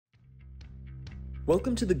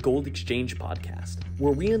Welcome to the Gold Exchange podcast,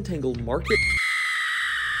 where we untangle market.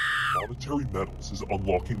 Monetary metals is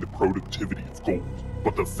unlocking the productivity of gold,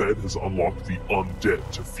 but the Fed has unlocked the undead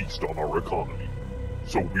to feast on our economy.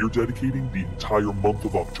 So we're dedicating the entire month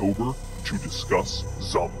of October to discuss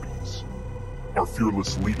zombies. Our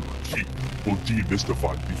fearless leader, Keith, will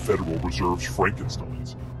demystify the Federal Reserve's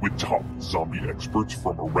Frankensteins with top zombie experts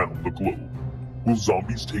from around the globe. Will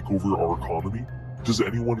zombies take over our economy? Does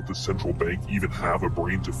anyone at the central bank even have a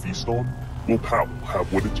brain to feast on? Will Pavel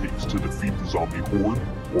have what it takes to defeat the zombie horde,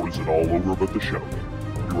 or is it all over but the show?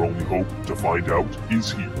 Your only hope to find out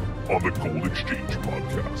is here on the Gold Exchange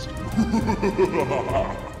podcast.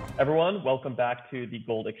 Everyone, welcome back to the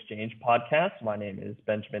Gold Exchange podcast. My name is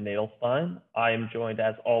Benjamin Nadelstein. I am joined,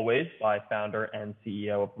 as always, by founder and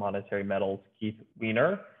CEO of Monetary Metals, Keith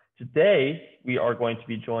Weiner. Today, we are going to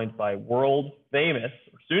be joined by world famous,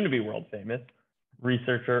 or soon to be world famous,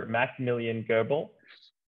 researcher Maximilian Göbel.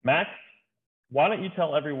 Max, why don't you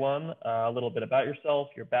tell everyone a little bit about yourself,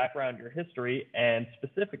 your background, your history, and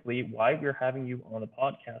specifically why we're having you on the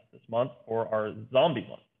podcast this month for our zombie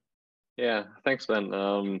month. Yeah, thanks, Ben.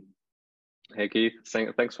 Hey, Keith.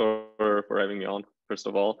 Thanks for having me on, first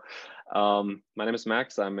of all. My name is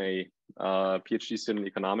Max. I'm a PhD student in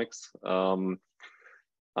economics. I'm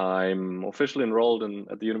officially enrolled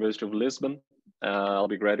at the University of Lisbon. I'll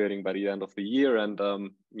be graduating by the end of the year. And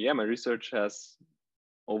my research has,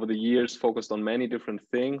 over the years, focused on many different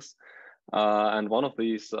things. And one of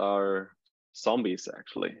these are zombies,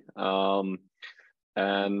 actually. Why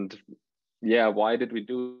did we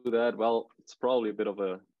do that? Well, it's probably a bit of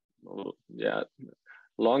a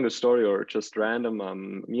longer story or just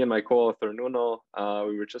random. Me and my co-author, Nuno,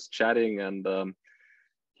 we were just chatting, and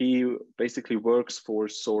he basically works for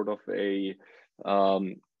sort of a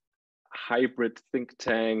hybrid think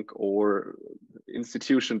tank or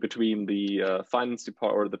institution between the finance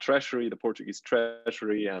department or the treasury, the Portuguese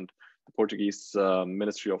treasury, and the Portuguese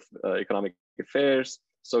Ministry of Economic Affairs.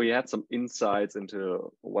 So he had some insights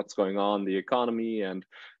into what's going on in the economy, and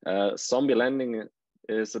zombie lending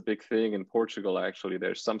is a big thing in Portugal. Actually,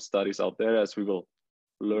 there's some studies out there, as we will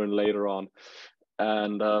learn later on.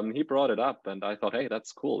 And he brought it up, and I thought, hey,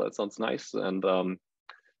 that's cool. That sounds nice. And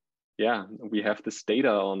we have this data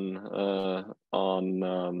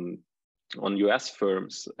on US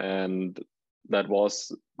firms, and that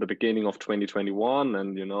was the beginning of 2021,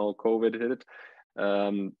 and COVID hit.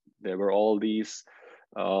 There were all these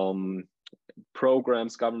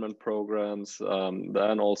programs, government programs,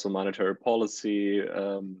 then also monetary policy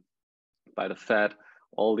by the Fed,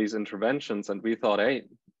 all these interventions, and we thought, hey,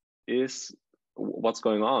 what's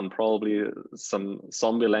going on? Probably some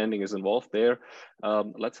zombie lending is involved there.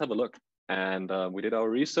 Let's have a look. And we did our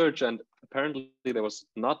research, and apparently there was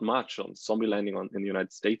not much on zombie lending in the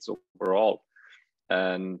United States overall.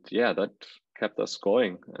 And that kept us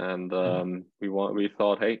going. And we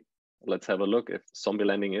thought, hey, let's have a look if zombie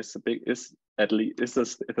lending is a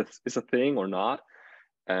thing or not.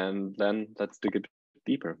 And then let's dig a bit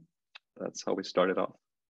deeper. That's how we started off.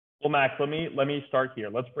 Well, Max, let me start here.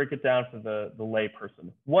 Let's break it down for the lay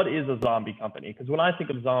person. What is a zombie company? Because when I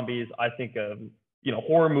think of zombies, I think of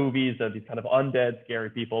horror movies of these kind of undead,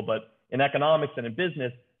 scary people. But in economics and in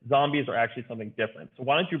business, zombies are actually something different. So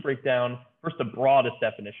why don't you break down first the broadest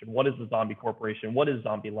definition? What is a zombie corporation? What is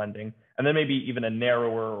zombie lending? And then maybe even a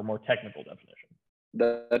narrower or more technical definition.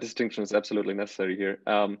 That distinction is absolutely necessary here.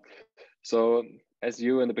 So as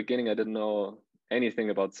you in the beginning, I didn't know anything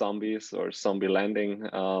about zombies or zombie lending.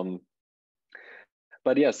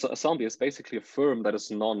 But yes, a zombie is basically a firm that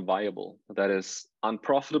is non-viable, that is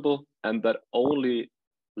unprofitable, and that only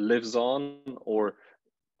lives on or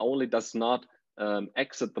only does not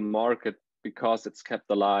exit the market because it's kept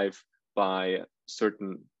alive by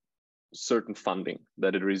certain funding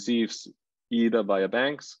that it receives either via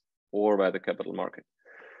banks or by the capital market.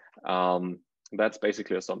 That's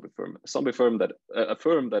basically a zombie firm. A firm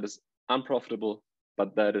that is unprofitable,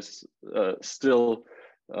 but that is still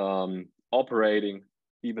operating,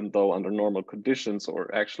 even though under normal conditions,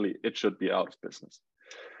 or actually it should be out of business.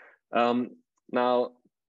 Now,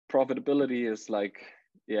 profitability is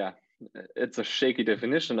it's a shaky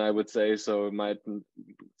definition, I would say. So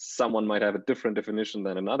someone might have a different definition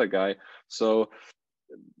than another guy. So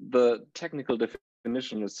the technical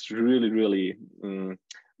definition is really, really,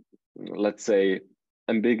 let's say,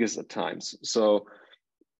 ambiguous at times. So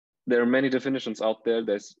there are many definitions out there.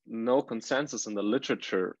 There's no consensus in the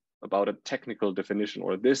literature about a technical definition,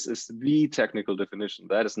 or this is the technical definition.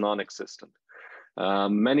 That is non-existent.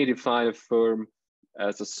 Many define a firm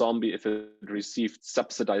as a zombie if it received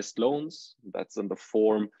subsidized loans. That's in the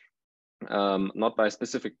form, not by a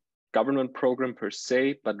specific government program per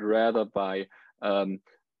se, but rather by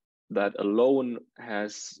that a loan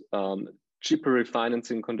has cheaper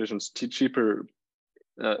refinancing conditions, cheaper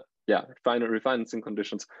refinancing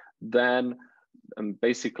conditions than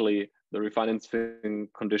basically the refinancing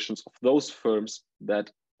conditions of those firms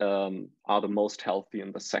that are the most healthy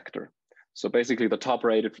in the sector. So basically the top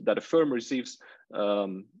rate that a firm receives a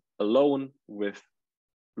loan with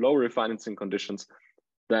lower refinancing conditions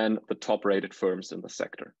than the top rated firms in the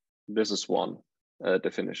sector. This is one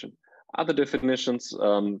definition. Other definitions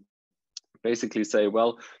basically say,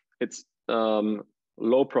 well, it's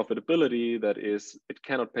low profitability, that is, it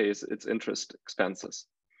cannot pay its interest expenses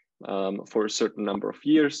for a certain number of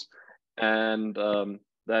years. And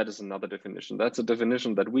that is another definition. That's a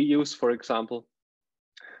definition that we use, for example.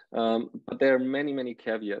 But there are many, many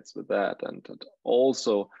caveats with that. And it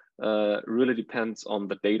also really depends on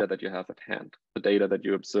the data that you have at hand, the data that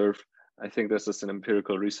you observe. I think this is an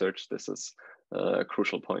empirical research. This is a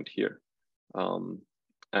crucial point here.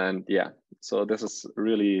 And yeah, so this is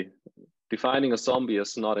really, defining a zombie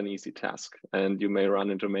is not an easy task. And you may run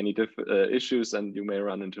into many issues, and you may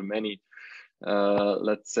run into many,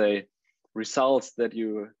 let's say, results that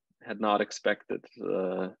you had not expected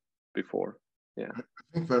before. Yeah,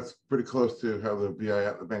 I think that's pretty close to how the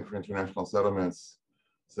BI, the Bank for International Settlements,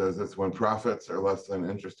 says it's when profits are less than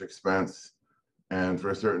interest expense and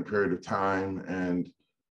for a certain period of time, and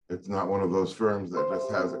it's not one of those firms that just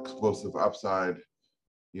has explosive upside,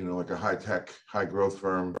 you know, like a high-tech, high-growth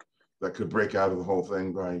firm that could break out of the whole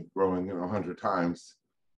thing by growing, you know, 100 times.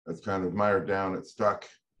 It's kind of mired down, it's stuck,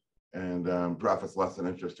 and profits less than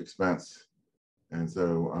interest expense. And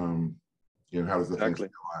so, you know, how does the thing stay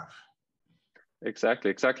alive?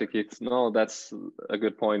 Exactly, Keith. No, that's a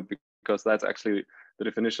good point, because that's actually the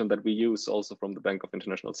definition that we use also from the Bank of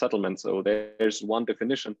International Settlements. So there's one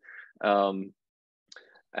definition, and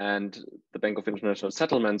the Bank of International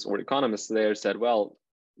Settlements, or economists there, said, well,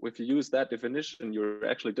 if you use that definition, you're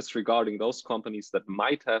actually disregarding those companies that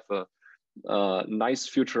might have a nice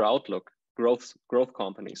future outlook, growth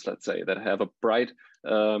companies, let's say, that have a bright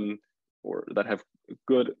or that have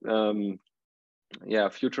good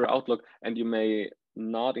future outlook, and you may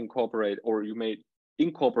not incorporate, or you may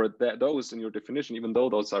incorporate those in your definition, even though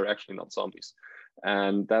those are actually not zombies.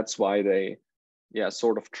 And that's why they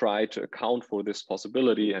sort of try to account for this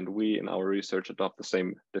possibility, and we in our research adopt the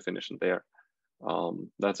same definition there.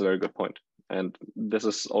 That's a very good point. And this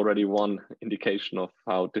is already one indication of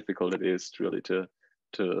how difficult it is really to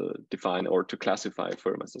define or to classify a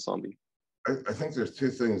firm as a zombie. I think there's two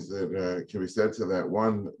things that can be said to that.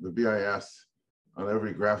 One, the BIS, on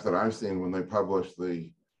every graph that I've seen when they publish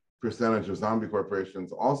the percentage of zombie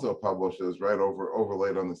corporations, also publishes right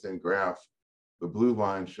overlaid on the same graph. The blue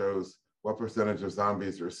line shows what percentage of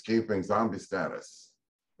zombies are escaping zombie status,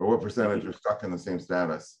 or what percentage are stuck in the same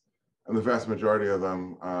status. And the vast majority of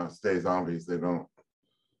them stay zombies. They don't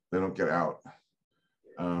get out.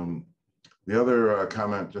 The other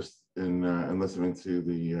comment, just in listening to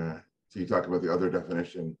you talk about the other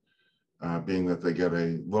definition, being that they get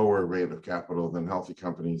a lower rate of capital than healthy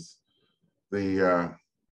companies. The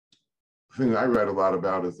thing I read a lot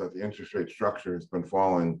about is that the interest rate structure has been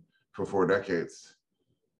falling for 4 decades.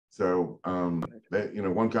 So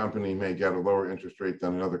one company may get a lower interest rate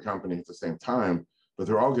than another company at the same time, but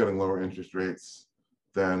they're all getting lower interest rates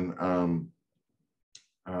than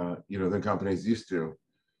than companies used to.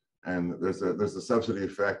 And there's a subsidy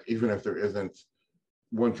effect, even if there isn't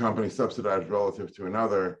one company subsidized relative to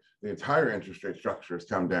another, the entire interest rate structure has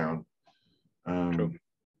come down.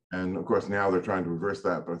 And of course, now they're trying to reverse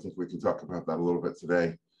that, but I think we can talk about that a little bit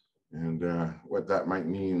today, and what that might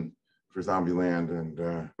mean for zombie land. And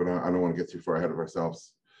but I don't want to get too far ahead of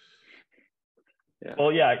ourselves. Yeah.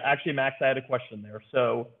 Well, yeah, actually, Max, I had a question there.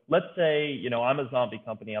 So let's say, I'm a zombie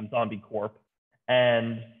company, I'm Zombie Corp,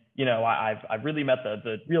 and I've really met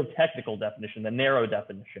the real technical definition, the narrow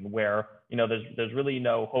definition, where there's really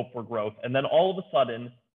no hope for growth, and then all of a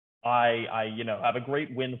sudden I have a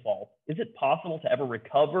great windfall. Is it possible to ever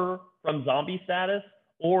recover from zombie status,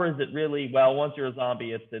 or is it really, well, once you're a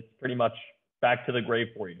zombie, it's pretty much back to the grave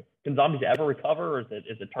for you? Can zombies ever recover, or is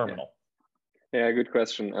it terminal? Yeah, good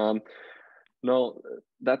question. No,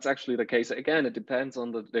 that's actually the case. Again, it depends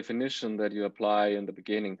on the definition that you apply in the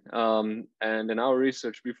beginning. And in our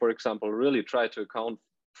research, we, for example, really try to account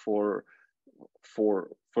for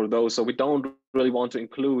those. So we don't really want to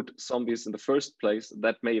include zombies in the first place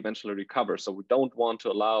that may eventually recover. So we don't want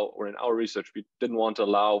to allow, or in our research, we didn't want to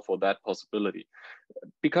allow for that possibility.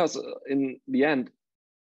 Because in the end,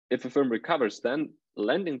 if a firm recovers, then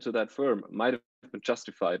lending to that firm might have been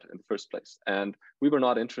justified in the first place. And we were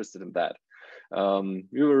not interested in that.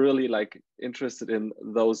 We were really like interested in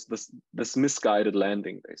this misguided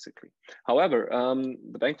landing, basically. However,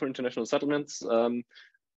 the Bank for International Settlements,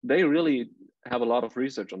 they really have a lot of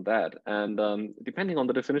research on that, and depending on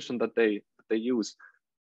the definition that they use,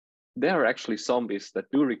 there are actually zombies that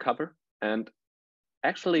do recover, and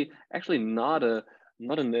actually not a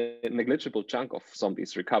negligible chunk of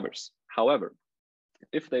zombies recovers. However,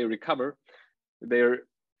 if they recover, they're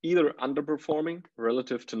either underperforming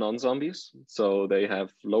relative to non-zombies, so they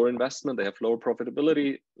have lower investment, they have lower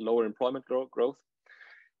profitability, lower employment growth,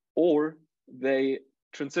 or they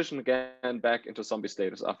transition again back into zombie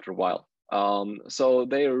status after a while. So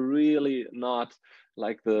they are really not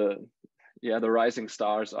like the rising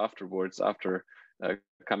stars afterwards, after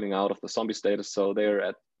coming out of the zombie status. So they're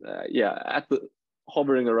at the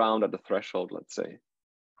hovering around at the threshold, let's say.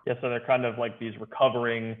 Yeah, so they're kind of like these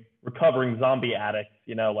recovering zombie addicts,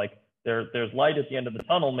 you know, like there's light at the end of the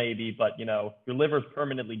tunnel maybe, but you know, your liver's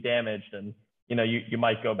permanently damaged, and you know, you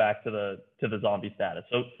might go back to the zombie status.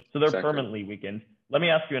 So they're Exactly. permanently weakened. Let me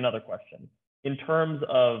ask you another question. In terms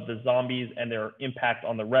of the zombies and their impact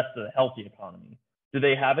on the rest of the healthy economy, do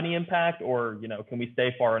they have any impact, or you know, can we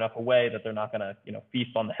stay far enough away that they're not going to, you know,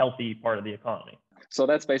 feast on the healthy part of the economy? So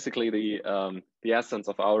that's basically the essence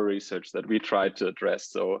of our research that we tried to address.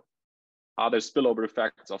 So are there spillover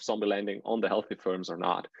effects of zombie landing on the healthy firms or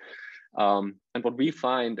not? And what we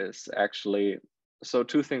find is actually, so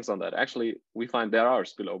two things on that. Actually, we find there are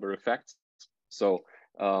spillover effects. So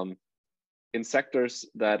in sectors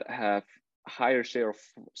that have higher share of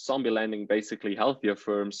zombie landing, basically healthier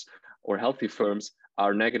firms or healthy firms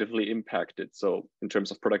are negatively impacted. So in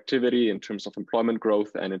terms of productivity, in terms of employment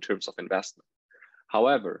growth, and in terms of investment.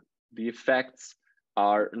 However, the effects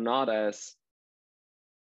are not as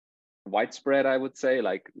widespread, I would say,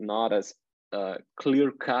 like not as clear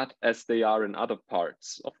cut as they are in other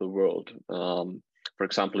parts of the world. For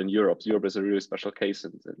example, in Europe is a really special case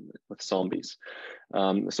with zombies.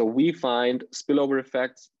 So we find spillover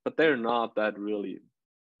effects, but they're not that really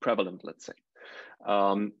prevalent, let's say.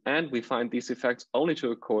 And we find these effects only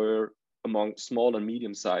to occur among small and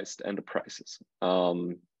medium-sized enterprises.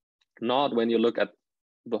 Not when you look at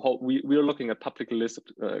the whole, we are looking at publicly listed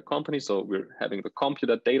companies, so we're having the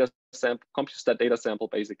CompuStat data sample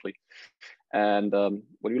basically. And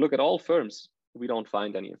when you look at all firms, we don't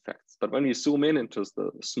find any effects. But when we zoom in into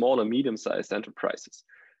the small and medium-sized enterprises,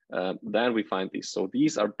 then we find these. So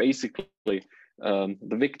these are basically the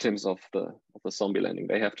victims of the zombie landing.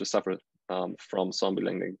 They have to suffer from zombie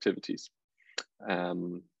landing activities. I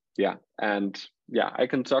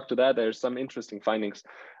can talk to that. There's some interesting findings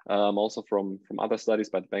also from other studies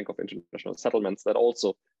by the Bank of International Settlements that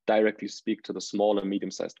also directly speak to the small and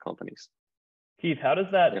medium-sized companies. Keith, how does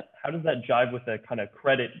that jive with the kind of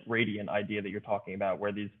credit gradient idea that you're talking about,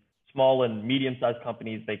 where these small and medium-sized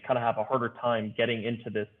companies, they kind of have a harder time getting into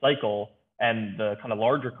this cycle, and the kind of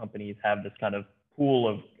larger companies have this kind of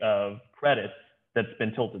pool of credit that's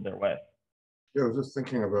been tilted their way? Yeah, I was just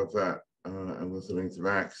thinking about that and listening to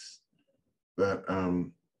Max, that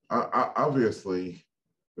obviously,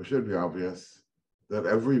 it should be obvious that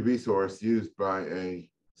every resource used by a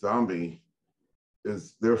zombie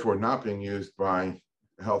is therefore not being used by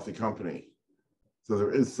a healthy company. So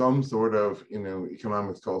there is some sort of, you know,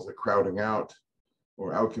 economics calls it crowding out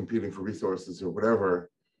or out competing for resources or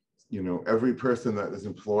whatever. You know, every person that is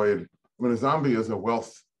employed, when a zombie is a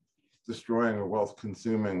wealth destroying or wealth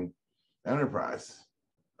consuming enterprise,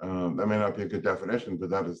 that may not be a good definition,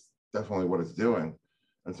 but that is definitely what it's doing.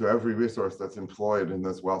 And so every resource that's employed in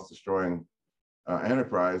this wealth destroying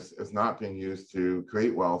enterprise is not being used to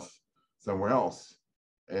create wealth somewhere else.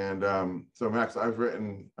 And so Max, I've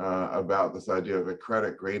written about this idea of a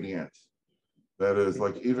credit gradient. That is,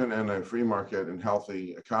 like, even in a free market and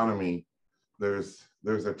healthy economy, there's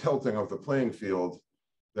a tilting of the playing field.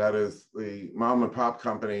 That is, the mom and pop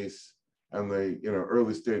companies and the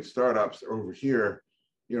early stage startups are over here,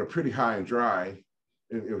 pretty high and dry.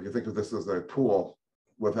 If you think of this as a pool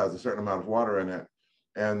with has a certain amount of water in it,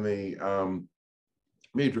 and the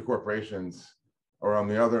major corporations are on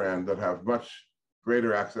the other end that have much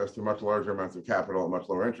greater access to much larger amounts of capital at much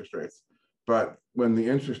lower interest rates. But when the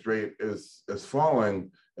interest rate is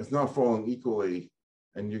falling, it's not falling equally,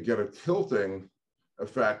 and you get a tilting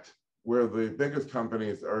effect where the biggest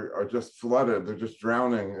companies are just flooded. They're just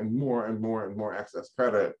drowning in more and more and more excess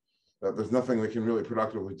credit, that there's nothing they can really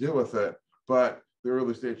productively do with it. But the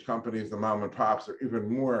early stage companies, the mom and pops, are even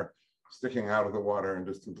more sticking out of the water and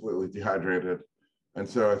just completely dehydrated. And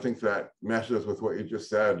so I think that meshes with what you just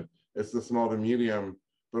said. It's the small to medium,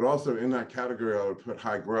 but also in that category, I would put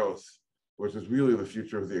high growth, which is really the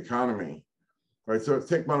future of the economy. right? So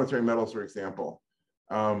take monetary metals, for example.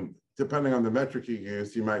 Depending on the metric you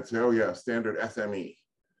use, you might say, oh yeah, standard SME,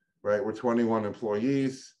 right? We're 21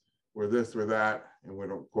 employees, we're this, we're that, and we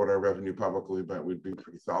don't quote our revenue publicly, but we'd be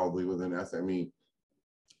pretty solidly within SME,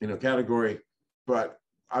 category. But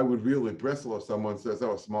I would really bristle if someone says,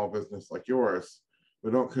 oh, a small business like yours, we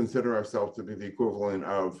don't consider ourselves to be the equivalent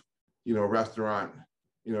of, a restaurant,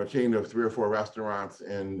 a chain of 3 or 4 restaurants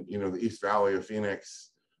in, the East Valley of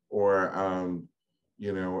Phoenix, or,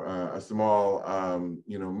 a small,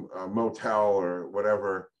 a motel or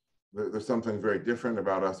whatever. There's something very different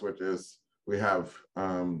about us, which is we have,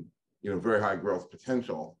 very high growth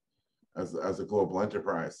potential as a global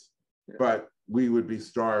enterprise. Yeah. But we would be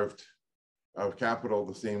starved of capital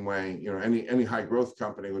the same way, any high growth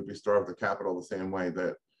company would be starved of capital the same way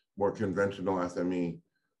that more conventional SME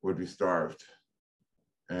would be starved.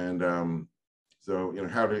 And so,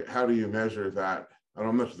 how do you measure that? I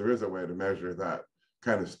don't know if there is a way to measure that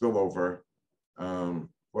kind of spillover.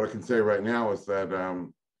 What I can say right now is that,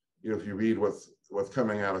 if you read what's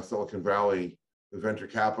coming out of Silicon Valley, the venture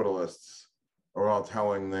capitalists are all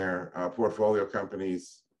telling their portfolio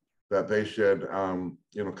companies that they should,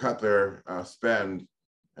 cut their spend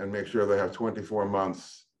and make sure they have 24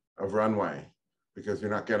 months of runway, because you're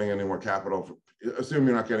not getting any more capital. Assume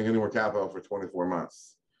you're not getting any more capital for 24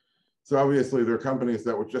 months. So obviously there are companies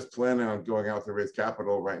that were just planning on going out to raise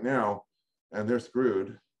capital right now, and they're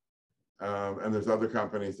screwed. And there's other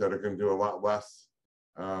companies that are going to do a lot less,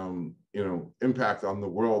 impact on the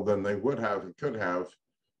world than they would have and could have,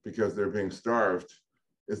 because they're being starved.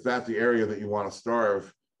 Is that the area that you want to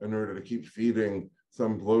starve in order to keep feeding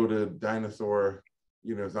some bloated dinosaur,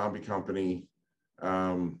 zombie company?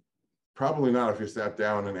 Probably not if you sat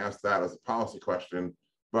down and asked that as a policy question,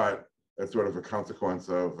 but it's sort of a consequence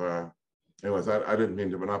of, anyways, I didn't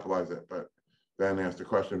mean to monopolize it, but Ben asked a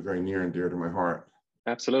question very near and dear to my heart.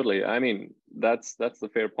 Absolutely. I mean, that's the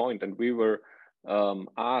fair point. And we were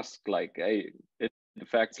asked, like, hey, it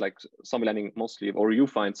affects like zombie landing mostly, or you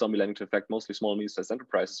find zombie landing to affect mostly small and medium-sized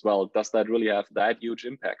enterprises. Well, does that really have that huge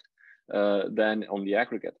impact then on the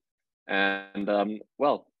aggregate? And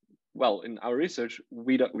well, in our research,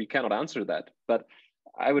 we cannot answer that. But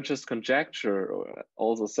I would just conjecture, or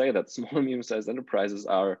also say that small and medium-sized enterprises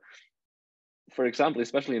are, for example,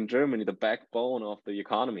 especially in Germany, the backbone of the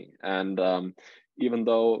economy. And even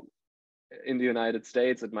though in the United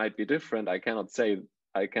States it might be different, I cannot say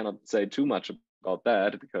too much about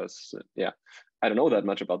that, because I don't know that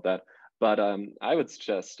much about that. But I would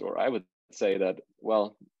suggest, or I would say that,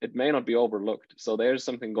 well, it may not be overlooked. So there's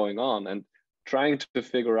something going on, and trying to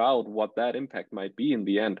figure out what that impact might be in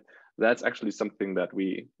the end, that's actually something that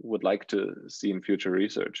we would like to see in future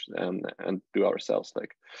research and do ourselves.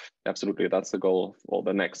 Like, absolutely, that's the goal, or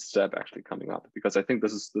the next step actually coming up, because I think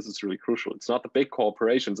this is really crucial. It's not the big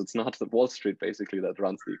corporations, it's not the Wall Street basically that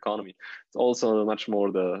runs the economy. It's also much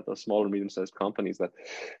more the small and medium-sized companies that,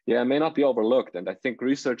 may not be overlooked. And I think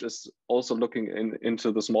research is also looking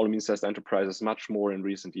into the small and medium-sized enterprises much more in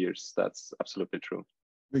recent years. That's absolutely true.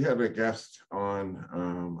 We had a guest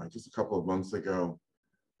on just a couple of months ago.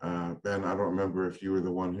 Ben, I don't remember if you were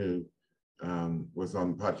the one who was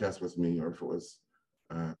on the podcast with me, or if it was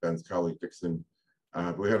Ben's colleague Dixon.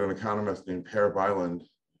 But we had an economist named Per Byland,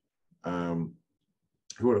 who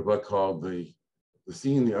wrote a book called The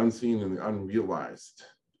Seen, the Unseen, and the Unrealized.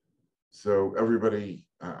 So everybody,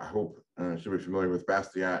 I hope, should be familiar with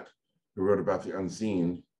Bastiat, who wrote about the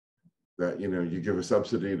unseen, that you give a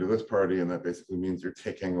subsidy to this party, and that basically means you're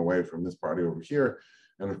taking away from this party over here.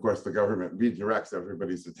 And of course, the government redirects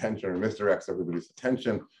everybody's attention, or misdirects everybody's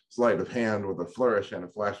attention, sleight of hand with a flourish and a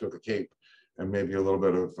flash with a cape, and maybe a little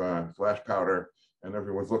bit of flash powder. And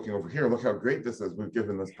everyone's looking over here. Look how great this is. We've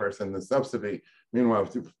given this person this subsidy. Meanwhile,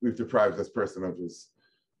 we've deprived this person of his,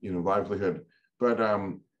 livelihood. But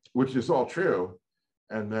which is all true.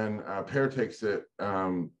 And then Per takes it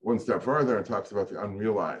one step further and talks about the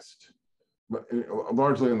unrealized, but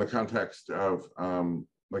largely in the context of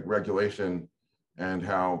like regulation, and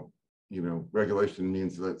how regulation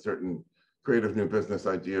means that certain creative new business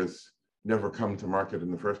ideas never come to market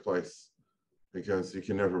in the first place, because you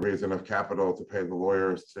can never raise enough capital to pay the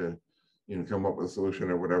lawyers to come up with a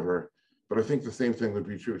solution or whatever. But I think the same thing would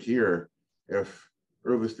be true here. If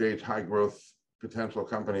early stage high growth potential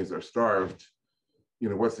companies are starved,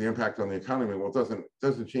 what's the impact on the economy? Well, it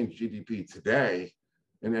doesn't change GDP today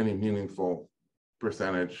in any meaningful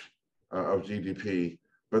percentage of GDP,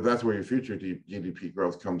 but that's where your future GDP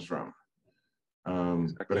growth comes from.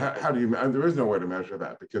 But how do you, there is no way to measure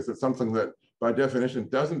that, because it's something that by definition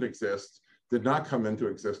doesn't exist, did not come into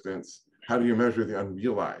existence. How do you measure the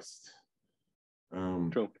unrealized?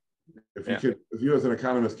 True. if you as an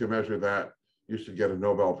economist can measure that, you should get a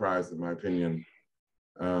Nobel Prize, in my opinion,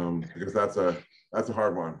 because that's a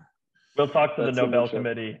hard one. We'll talk to the Nobel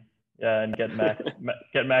Committee, and get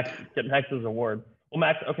Max's award. Well,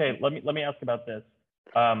 Max, okay, let me ask about this.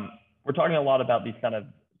 We're talking a lot about these kind of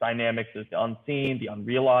dynamics, as the unseen, the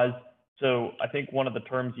unrealized. So I think one of the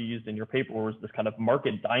terms you used in your paper was this kind of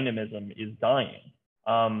market dynamism is dying.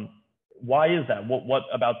 Why is that? What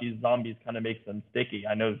about these zombies kind of makes them sticky?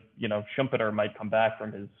 I know, Schumpeter might come back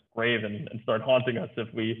from his grave and start haunting us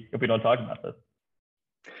if we don't talk about this.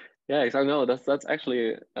 Yeah, exactly. No, that's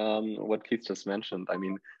actually what Keith just mentioned. I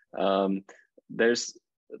mean, there's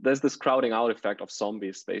this crowding out effect of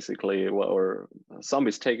zombies, basically, or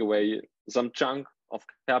zombies take away some chunk of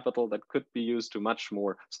capital that could be used to much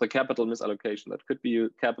more. So the capital misallocation that could be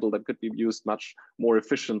capital that could be used much more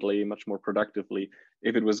efficiently, much more productively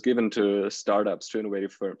if it was given to startups, to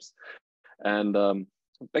innovative firms. And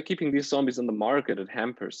by keeping these zombies in the market, it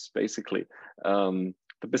hampers basically the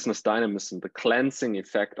business dynamism, the cleansing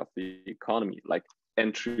effect of the economy, like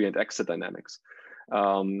entry and exit dynamics.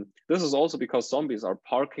 This is also because zombies are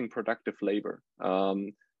parking productive labor.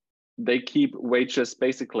 They keep wages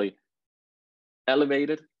basically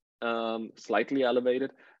elevated, slightly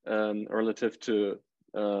elevated relative to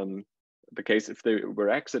the case if they were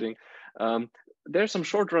exiting. There's some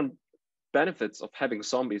short-run benefits of having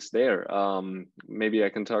zombies there. Maybe I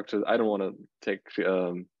can talk to, I don't want to take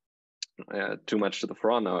too much to the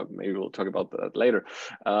front now. Maybe we'll talk about that later.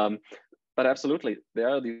 But absolutely, there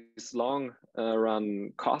are these long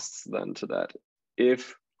run costs then to that.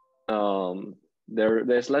 If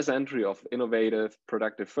there's less entry of innovative,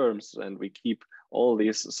 productive firms, and we keep all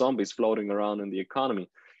these zombies floating around in the economy,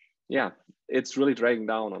 yeah, it's really dragging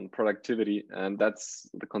down on productivity, and that's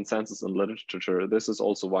the consensus in literature. This is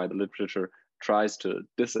also why the literature tries to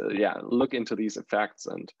look into these effects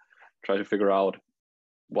and try to figure out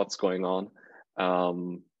what's going on.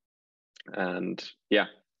 And yeah,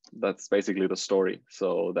 that's basically the story.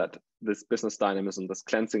 So that this business dynamism, this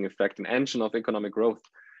cleansing effect, an engine of economic growth,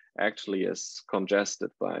 actually is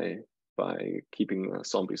congested by keeping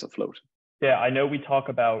zombies afloat. Yeah, I know we talk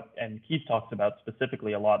about, and Keith talks about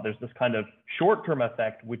specifically a lot, there's this kind of short-term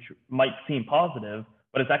effect, which might seem positive,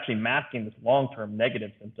 but it's actually masking this long-term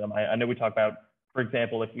negative symptom. I know we talk about, for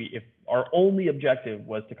example, if our only objective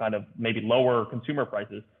was to kind of maybe lower consumer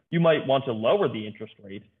prices, you might want to lower the interest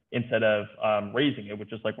rate instead of raising it,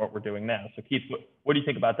 which is like what we're doing now. So Keith, what do you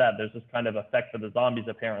think about that? There's this kind of effect for the zombies,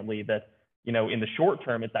 apparently, that in the short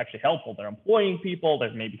term, it's actually helpful. They're employing people,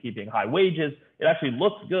 they're maybe keeping high wages. It actually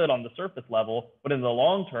looks good on the surface level, but in the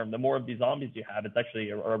long term, the more of these zombies you have, it's actually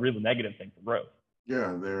a really negative thing for growth.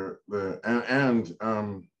 Yeah,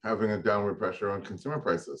 having a downward pressure on consumer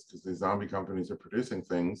prices, because these zombie companies are producing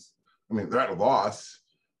things. I mean, they're at a loss,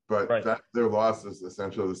 but their loss is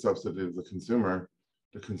essentially the subsidy of the consumer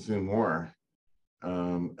to consume more.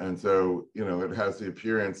 And so, it has the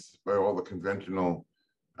appearance by all the conventional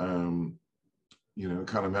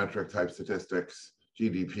econometric type statistics,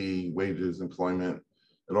 GDP, wages, employment,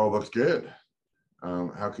 it all looks good.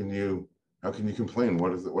 How can you complain?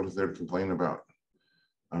 What is there to complain about?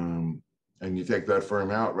 And you take that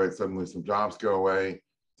firm out, right? Suddenly some jobs go away,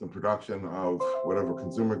 some production of whatever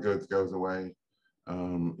consumer goods goes away.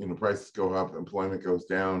 Prices go up, employment goes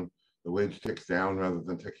down, the wage ticks down rather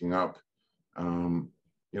than ticking up.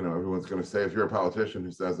 Everyone's going to say, if you're a politician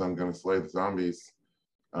who says, I'm going to slay the zombies,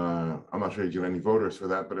 I'm not sure you get any voters for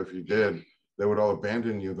that, but if you did, they would all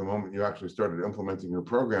abandon you the moment you actually started implementing your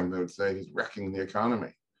program. They would say he's wrecking the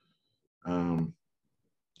economy.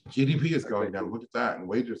 GDP is going down. Look at that, and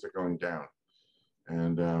wages are going down.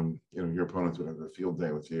 And your opponents would have a field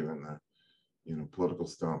day with you in the political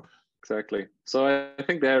stump. Exactly. So I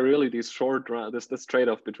think there are really these short run, this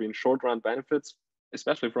trade-off between short run benefits,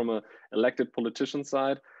 especially from a elected politician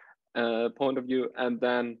side point of view, and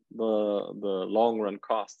then the long run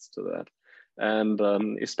costs to that. And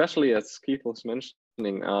especially as Keith was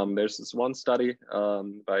mentioning, there's this one study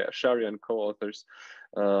by Ashari and co-authors,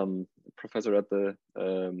 professor at the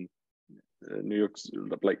New York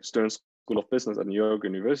Stern School of Business at New York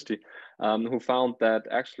University, who found that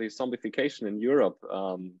actually zombification in Europe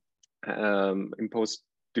imposed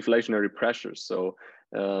deflationary pressures. So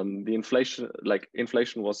the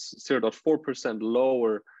inflation was 0.4%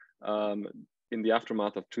 lower in the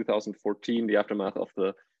aftermath of 2014, the aftermath of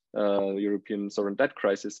the European sovereign debt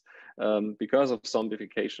crisis, because of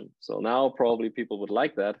zombification. So now probably people would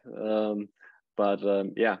like that. But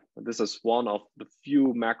this is one of the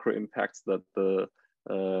few macro impacts that the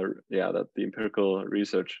empirical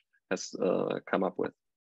research has come up with.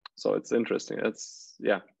 So it's interesting. It's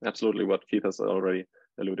absolutely what Keith has already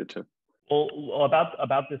alluded to. Well,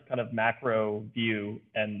 about this kind of macro view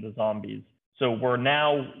and the zombies. So we're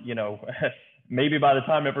now, maybe by the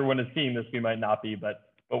time everyone is seeing this, we might not be, but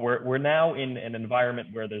we're now in an environment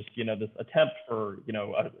where there's, this attempt for,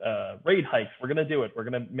 rate hikes. We're going to do it. We're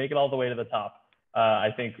going to make it all the way to the top. I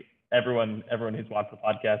think everyone who's watched the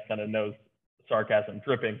podcast kind of knows sarcasm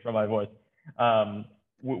dripping from my voice.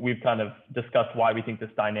 We've kind of discussed why we think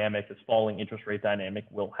this dynamic, this falling interest rate dynamic,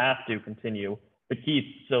 will have to continue. But Keith,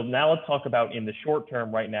 so now let's talk about in the short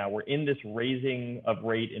term right now. We're in this raising of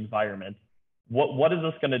rate environment. What is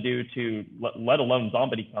this going to do to, let alone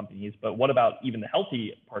zombie companies, but what about even the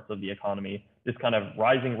healthy parts of the economy, this kind of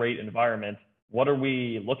rising rate environment? What are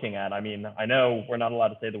we looking at? I mean, I know we're not allowed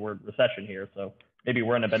to say the word recession here, so maybe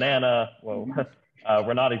we're in a banana. Well,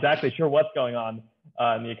 we're not exactly sure what's going on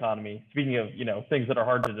in the economy. Speaking of, things that are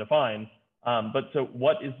hard to define. But so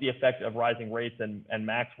what is the effect of rising rates? And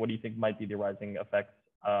Max, what do you think might be the rising effects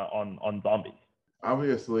on zombies?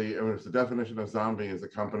 Obviously, I mean, it's the definition of zombie is a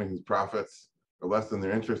company whose profits are less than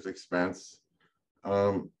their interest expense.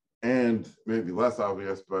 And maybe less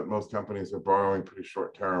obvious, but most companies are borrowing pretty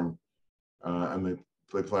short term, and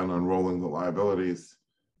they plan on rolling the liabilities.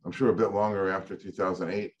 I'm sure a bit longer after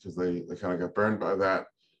 2008, because they kind of got burned by that.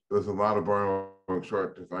 There's a lot of borrowing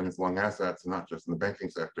short to finance long assets, and not just in the banking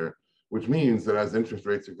sector, which means that as interest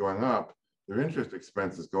rates are going up, their interest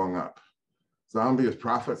expense is going up. Zombie is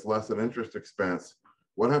profits less than interest expense.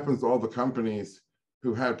 What happens to all the companies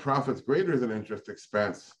who had profits greater than interest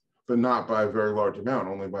expense, but not by a very large amount,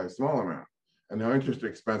 only by a small amount? And now interest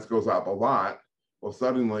expense goes up a lot. Well,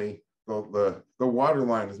 suddenly the water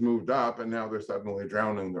line has moved up, and now they're suddenly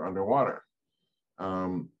drowning, they're underwater.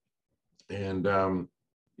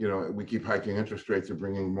 We keep hiking interest rates and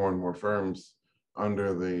bringing more and more firms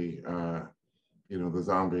under the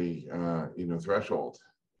zombie threshold.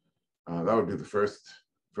 That would be the first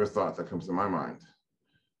thought that comes to my mind.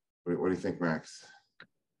 What do you think, Max?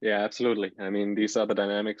 Yeah, absolutely. I mean, these are the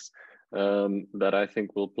dynamics that I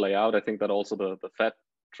think will play out. I think that also the Fed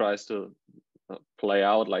tries to play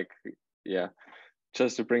out,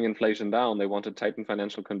 just to bring inflation down. They want to tighten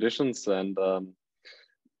financial conditions, and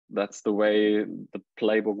that's the way the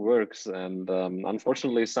playbook works. And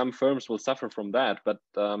unfortunately, some firms will suffer from that. But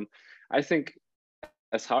I think,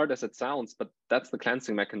 as hard as it sounds, but that's the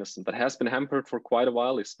cleansing mechanism that has been hampered for quite a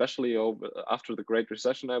while, especially after the Great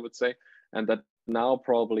Recession, I would say, and that now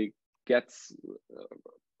probably gets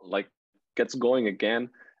going again.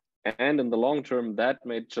 And in the long term, that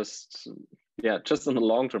may just in the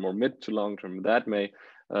long term or mid to long term, that may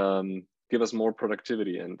give us more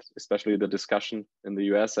productivity. And especially the discussion in the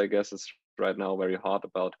US, I guess, is right now very hot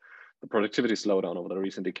about the productivity slowdown over the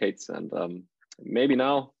recent decades. And maybe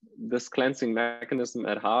now this cleansing mechanism,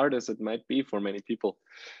 as hard as it might be for many people,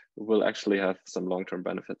 will actually have some long-term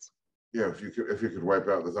benefits. Yeah, if you could wipe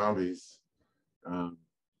out the zombies,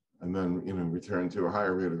 and then return to a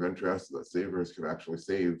higher rate of interest that savers could actually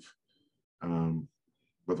save.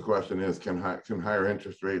 But the question is, can higher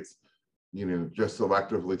interest rates, just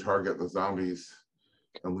selectively target the zombies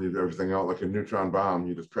and leave everything out like a neutron bomb?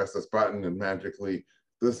 You just press this button and magically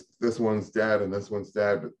this one's dead and this one's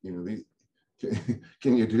dead. But these.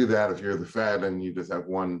 Can you do that if you're the Fed and you just have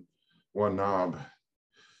one knob?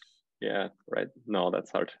 Yeah, right. No,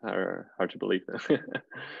 that's hard to believe.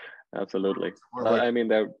 Absolutely. Like, I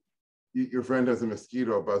mean, your friend has a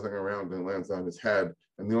mosquito buzzing around and lands on his head,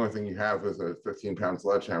 and the only thing you have is a 15-pound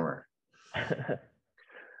sledgehammer.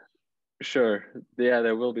 Sure. Yeah,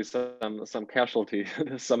 there will be some casualties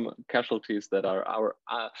that are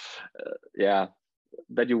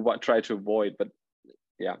that you try to avoid, but.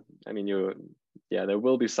 Yeah, I mean, there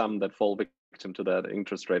will be some that fall victim to that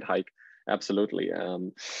interest rate hike. Absolutely.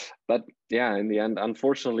 But yeah, in the end,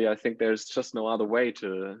 unfortunately, I think there's just no other way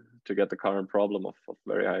to get the current problem of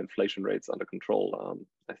very high inflation rates under control.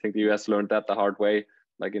 I think the US learned that the hard way,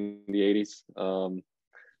 like in the 80s.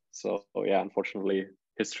 So yeah, unfortunately,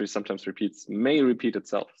 history sometimes may repeat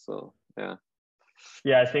itself. So yeah.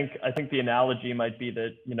 Yeah, I think the analogy might be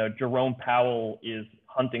that, Jerome Powell is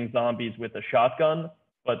hunting zombies with a shotgun,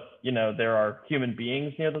 but there are human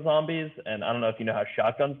beings near the zombies, and I don't know if you know how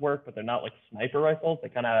shotguns work, but they're not like sniper rifles. They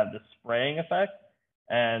kind of have this spraying effect,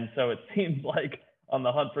 and so it seems like on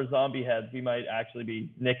the hunt for zombie heads, we might actually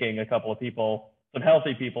be nicking a couple of people, some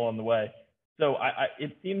healthy people on the way. So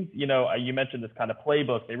it seems, you mentioned this kind of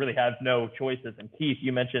playbook. They really have no choices. And Keith,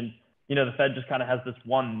 you mentioned, the Fed just kind of has this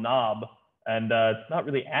one knob, and it's not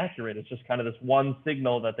really accurate. It's just kind of this one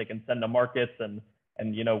signal that they can send to markets, and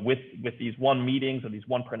with these one meetings or these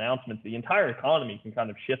one pronouncements, the entire economy can kind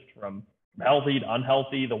of shift from healthy to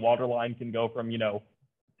unhealthy. The water line can go from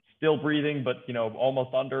still breathing, but, you know,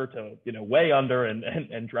 almost under to, you know, way under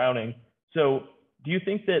and drowning. So do you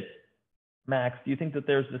think that, Max, do you think that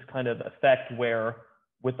there's this kind of effect where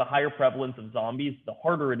with the higher prevalence of zombies, the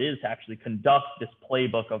harder it is to actually conduct this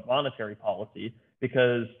playbook of monetary policy,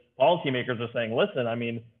 because policymakers are saying, listen, I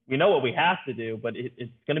mean, we know what we have to do, but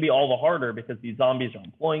it's going to be all the harder because these zombies are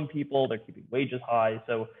employing people, they're keeping wages high.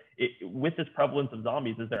 So with this prevalence of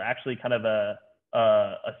zombies, is there actually kind of a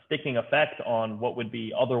sticking effect on what would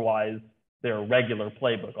be otherwise their regular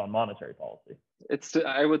playbook on monetary policy?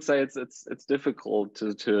 I would say it's difficult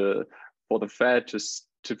for the Fed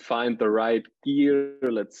to find the right gear,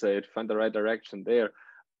 let's say, to find the right direction there.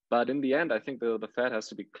 But in the end, I think the Fed has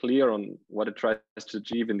to be clear on what it tries to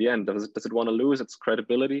achieve in the end. Does it want to lose its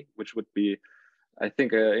credibility, which would be, I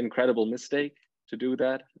think, an incredible mistake to do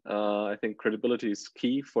that. I think credibility is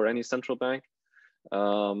key for any central bank.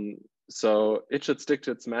 So it should stick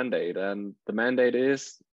to its mandate. And the mandate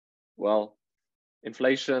is, well,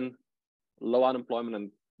 inflation, low unemployment,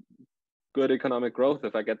 and good economic growth.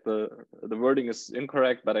 If I get the wording is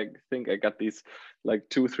incorrect, but I think I got these like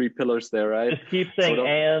 2-3 pillars there, right? Just keep saying so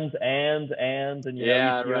and you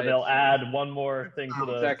know, right. They'll add one more thing to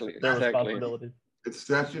their responsibilities. Its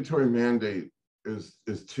statutory mandate is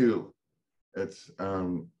two. It's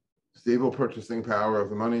stable purchasing power of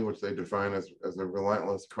the money, which they define as a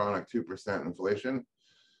relentless chronic 2% inflation.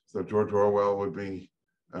 So George Orwell would be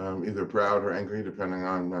either proud or angry, depending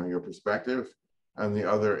on your perspective. And the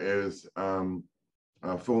other is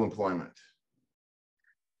full employment.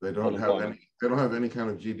 They don't have any kind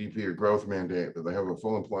of GDP or growth mandate, but they have a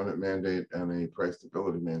full employment mandate and a price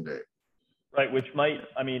stability mandate. Right, which might,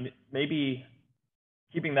 I mean, maybe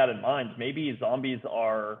keeping that in mind, maybe zombies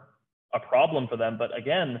are a problem for them. But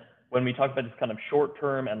again, when we talk about this kind of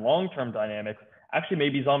short-term and long-term dynamics, actually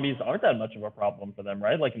maybe zombies aren't that much of a problem for them,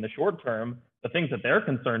 right? Like in the short term, the things that they're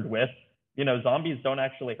concerned with, you know, zombies don't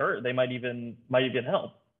actually hurt. They might even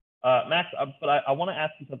help. Max, but I want to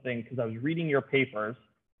ask you something, because I was reading your papers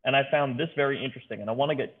and I found this very interesting, and I want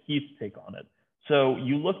to get Keith's take on it. So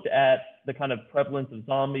you looked at the kind of prevalence of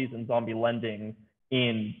zombies and zombie lending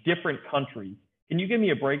in different countries. Can you give me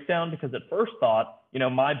a breakdown? Because at first thought, you know,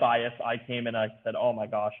 my bias, I came and I said, oh my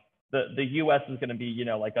gosh, the US is going to be, you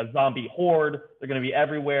know, like a zombie horde. They're going to be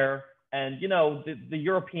everywhere. And, you know, the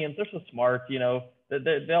Europeans, they're so smart, you know,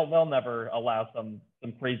 they'll never allow some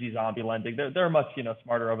crazy zombie lending. They're much, you know,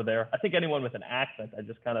 smarter over there. I think anyone with an accent, I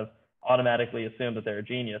just kind of automatically assume that they're a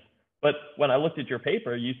genius. But when I looked at your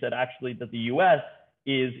paper, you said actually that the US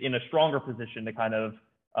is in a stronger position to kind of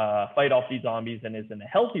fight off these zombies and is in a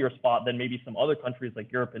healthier spot than maybe some other countries like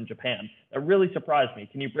Europe and Japan. That really surprised me.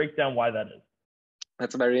 Can you break down why that is?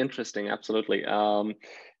 That's very interesting, absolutely.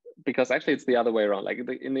 Because actually it's the other way around. Like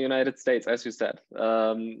in the United States, as you said,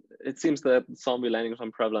 it seems that zombie lending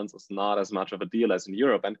from prevalence is not as much of a deal as in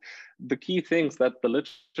Europe. And the key things that the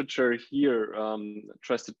literature here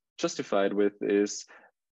tries to justify it with is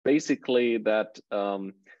basically that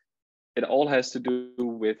it all has to do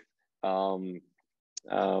with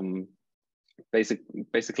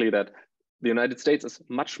basically that the United States is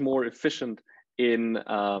much more efficient in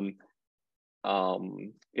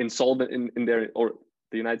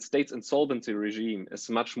the United States insolvency regime is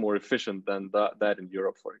much more efficient than that in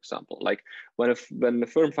Europe, for example. Like when the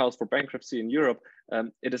firm files for bankruptcy in Europe,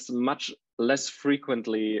 it is much less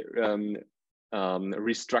frequently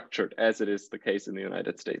restructured as it is the case in the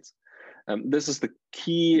United States. This is the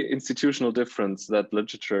key institutional difference that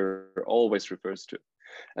literature always refers to.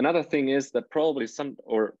 Another thing is that probably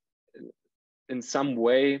in some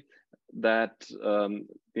way that the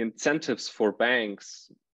incentives for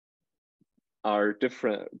banks are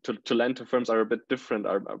different, to lend to firms are a bit different,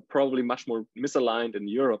 are probably much more misaligned in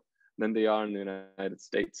Europe than they are in the United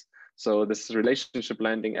States. So this relationship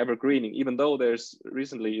lending, evergreening, even though there's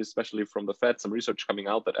recently, especially from the Fed, some research coming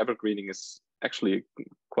out that evergreening is actually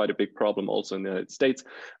quite a big problem also in the United States.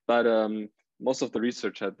 But most of the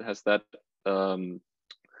research has that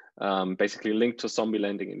basically linked to zombie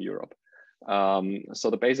lending in Europe. So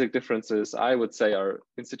the basic differences, I would say, are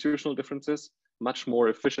institutional differences, much more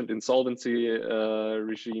efficient insolvency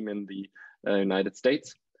regime in the United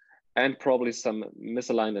States, and probably some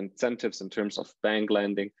misaligned incentives in terms of bank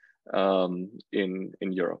lending in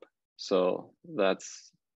Europe. So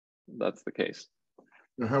that's the case.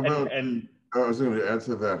 Now, how about, and I was going to add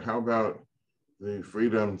to that, how about the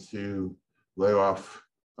freedom to lay off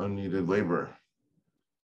unneeded labor?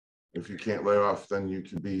 If you can't lay off, then you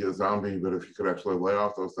could be a zombie, but if you could actually lay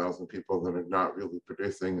off those 1,000 people that are not really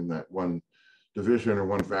producing in that one division or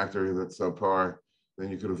one factory that's subpar, then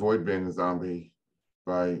you could avoid being a zombie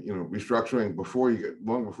by, you know, restructuring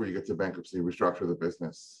long before you get to bankruptcy, restructure the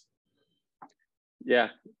business Yeah,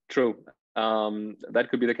 true. That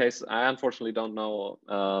could be the case. I unfortunately don't know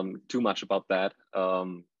too much about that.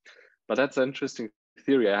 But that's an interesting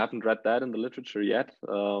theory. I haven't read that in the literature yet.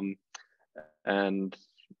 And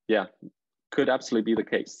yeah, could absolutely be the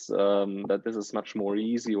case that this is much more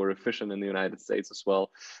easy or efficient in the United States as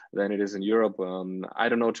well than it is in Europe. I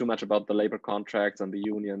don't know too much about the labor contracts and the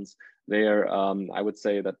unions there. I would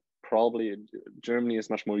say that probably Germany is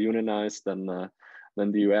much more unionized than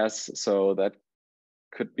the US, so that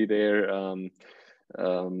could be there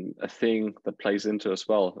a thing that plays into as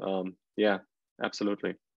well. Yeah,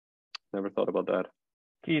 absolutely. Never thought about that.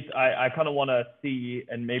 Keith, I kind of want to see,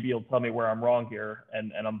 and maybe you'll tell me where I'm wrong here,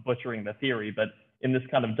 and I'm butchering the theory, but in this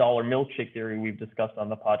kind of dollar milkshake theory we've discussed on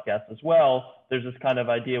the podcast as well, there's this kind of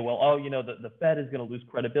idea, well, oh, the Fed is going to lose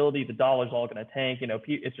credibility, the dollar's all going to tank,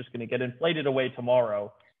 it's just going to get inflated away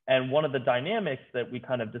tomorrow. And one of the dynamics that we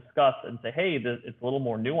kind of discuss and say, hey, it's a little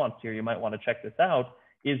more nuanced here, you might want to check this out,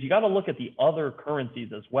 is you got to look at the other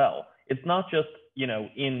currencies as well. It's not just,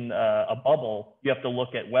 in a bubble, you have to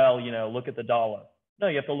look at, look at the dollar. No,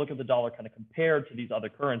 you have to look at the dollar kind of compared to these other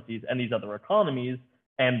currencies and these other economies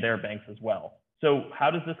and their banks as well. So how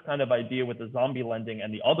does this kind of idea with the zombie lending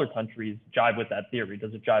and the other countries jive with that theory?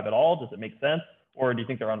 Does it jive at all? Does it make sense? Or do you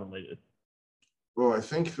think they're unrelated? Well, I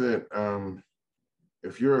think that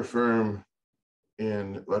if you're a firm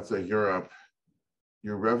in, let's say, Europe,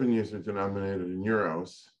 your revenues are denominated in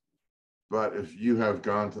euros. But if you have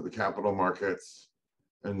gone to the capital markets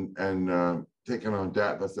and taken on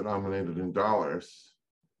debt that's denominated in dollars,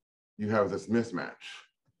 you have this mismatch.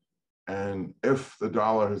 And if the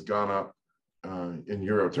dollar has gone up in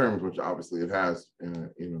euro terms, which obviously it has, over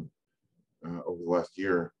the last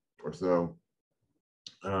year or so,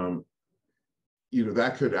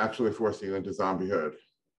 that could actually force you into zombiehood.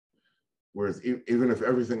 Whereas even if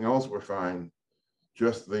everything else were fine,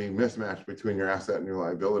 just the mismatch between your asset and your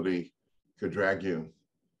liability could drag you,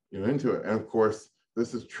 into it. And of course,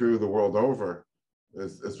 this is true the world over.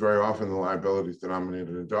 It's very often the liability is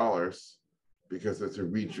denominated in dollars because it's a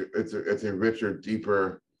richer,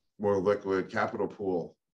 deeper, more liquid capital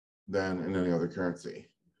pool than in any other currency.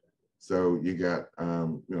 So you get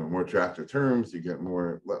more attractive terms, you get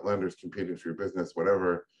more lenders competing for your business,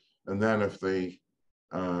 whatever. And then if the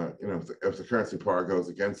currency par goes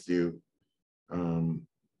against you,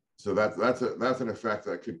 so that's an effect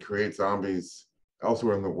that could create zombies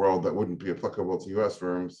elsewhere in the world that wouldn't be applicable to U.S.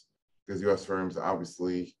 firms, because U.S. firms,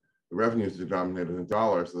 obviously, the revenues are denominated in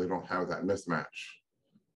dollars, so they don't have that mismatch.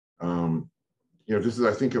 Just as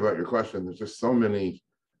I think about your question, there's just so many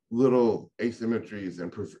little asymmetries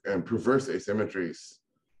and perverse asymmetries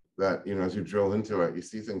that, as you drill into it, you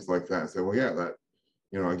see things like that and say, well, yeah, that,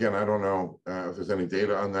 again, I don't know if there's any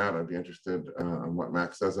data on that. I'd be interested on what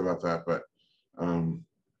Max says about that, but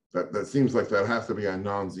that seems like that has to be a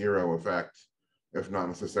non-zero effect. If not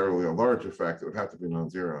necessarily a large effect, it would have to be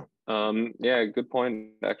non-zero. Yeah, good point,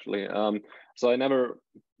 actually. So I never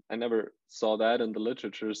saw that in the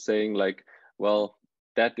literature saying like, well,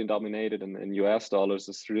 debt denominated in US dollars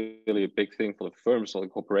is really a big thing for the firms or the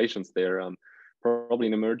corporations there. Probably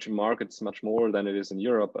in emerging markets much more than it is in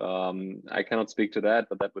Europe. I cannot speak to that,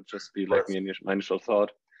 but that would just be like my initial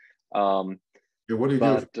thought. Yeah, what do you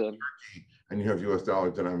do if you're in Turkey and you have US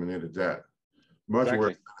dollar denominated debt? Much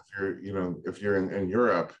worse than if you're in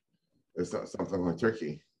Europe, it's something like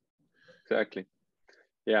Turkey. Exactly.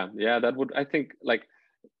 Yeah, that would, I think, like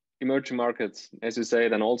emerging markets, as you say,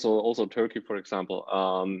 then also Turkey, for example.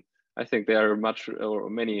 I think there are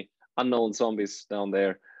many unknown zombies down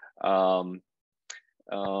there.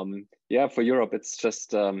 Yeah, for Europe, it's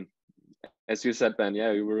just as you said, Ben.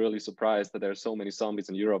 Yeah, we were really surprised that there are so many zombies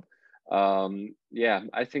in Europe. Yeah,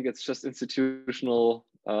 I think it's just institutional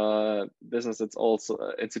business. It's also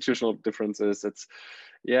institutional differences.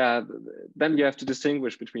 Then you have to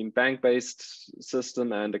distinguish between bank-based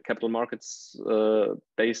system and a capital markets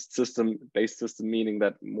based system, meaning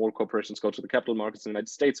that more corporations go to the capital markets in the United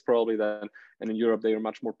States probably than, and in Europe they are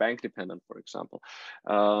much more bank dependent, for example.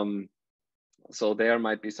 So there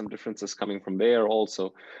might be some differences coming from there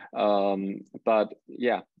also. But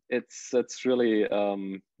yeah, it's really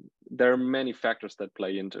there are many factors that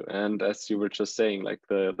play into, and as you were just saying, like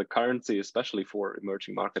the currency, especially for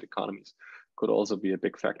emerging market economies, could also be a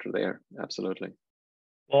big factor there. Absolutely.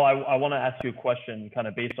 Well, I want to ask you a question kind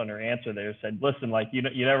of based on your answer there. Said, listen, like you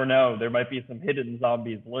never know, there might be some hidden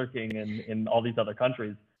zombies lurking in all these other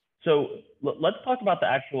countries. So let's talk about the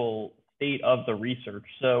actual state of the research.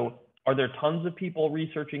 So are there tons of people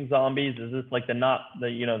researching zombies? Is this like the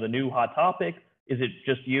new hot topic? Is it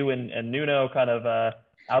just you and Nuno kind of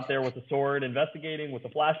out there with a sword investigating with a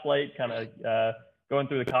flashlight, kind of going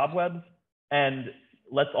through the cobwebs? And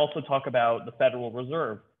let's also talk about the Federal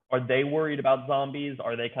Reserve. Are they worried about zombies?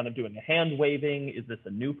 Are they kind of doing a hand waving? Is this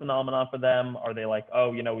a new phenomenon for them? Are they like, oh,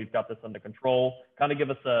 we've got this under control? Kind of give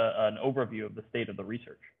us an overview of the state of the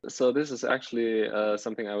research. So this is actually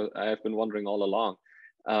something I have been wondering all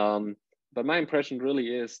along. But my impression really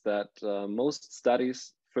is that most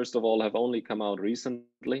studies, first of all, have only come out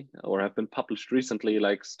recently or have been published recently,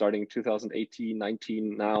 like starting 2018,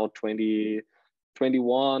 19, now 20,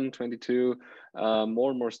 21, 22, more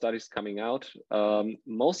and more studies coming out,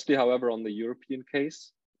 mostly, however, on the European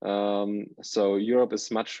case. So Europe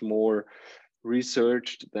is much more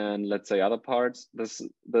researched than, let's say, other parts.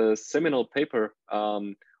 The seminal paper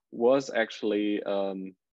was actually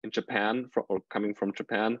in Japan, or coming from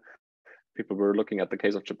Japan. People were looking at the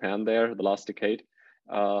case of Japan there, the last decade.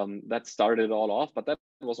 That started it all off, but that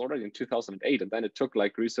was already in 2008. And then it took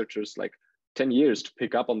like researchers like 10 years to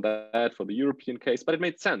pick up on that for the European case, but it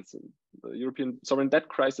made sense. The European sovereign debt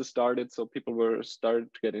crisis started, so people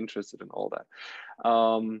started to get interested in all that.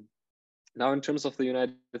 Now, in terms of the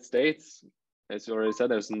United States, as you already said,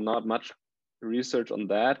 there's not much research on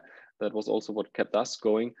that. That was also what kept us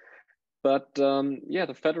going. But yeah,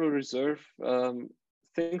 the Federal Reserve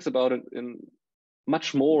thinks about it in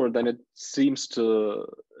much more than it seems to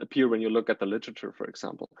appear when you look at the literature, for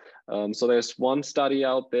example. So there's one study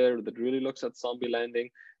out there that really looks at zombie lending.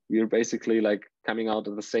 We're basically like coming out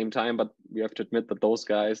at the same time, but we have to admit that those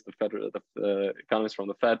guys, the economists from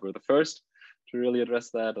the Fed, were the first to really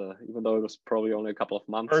address that, even though it was probably only a couple of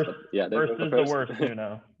months. First, but yeah, first is the worst,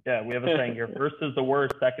 Yeah, we have a saying here, first is the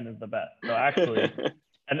worst, second is the best. So actually,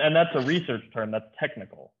 and that's a research term, that's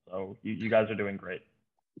technical. So you guys are doing great.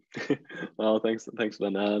 Well, thanks,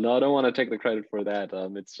 Ben. No, I don't want to take the credit for that.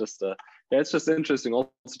 It's just, it's just interesting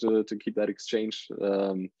also to keep that exchange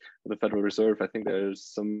with the Federal Reserve. I think there's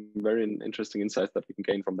some very interesting insights that we can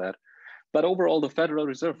gain from that. But overall, the Federal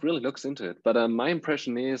Reserve really looks into it. But my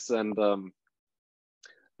impression is, and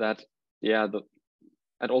that, yeah,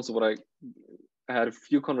 and also what I had a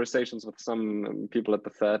few conversations with some people at the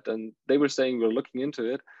Fed, and they were saying we're looking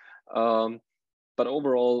into it. But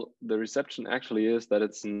overall, the reception actually is that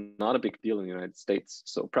it's not a big deal in the United States.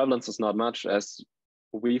 So prevalence is not much, as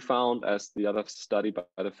we found, as the other study by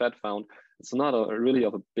the Fed found. It's not really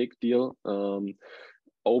of a big deal.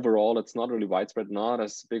 Overall, it's not really widespread, not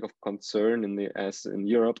as big of concern as in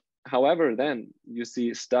Europe. However, then you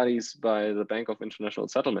see studies by the Bank of International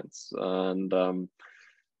Settlements, and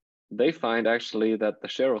they find actually that the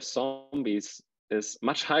share of zombies is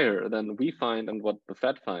much higher than we find and what the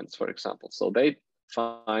Fed finds, for example. So they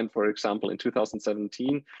find, for example, in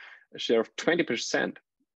 2017, a share of 20%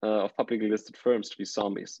 of publicly listed firms to be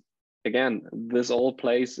zombies. Again, this all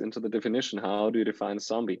plays into the definition. How do you define a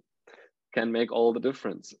zombie? Can make all the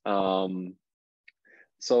difference.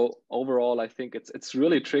 So overall, I think it's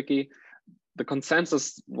really tricky. The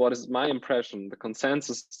consensus, what is my impression? The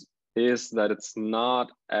consensus is that it's not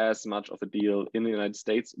as much of a deal in the United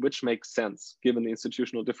States, which makes sense given the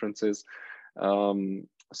institutional differences.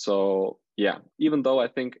 So yeah, even though I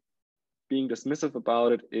think being dismissive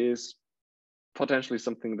about it is potentially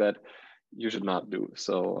something that you should not do.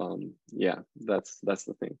 So yeah, that's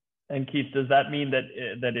the thing. And Keith, does that mean that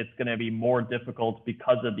it's going to be more difficult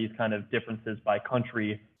because of these kind of differences by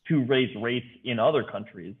country to raise rates in other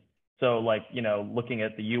countries? So like, looking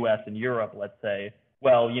at the US and Europe, let's say,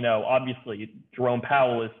 well, obviously Jerome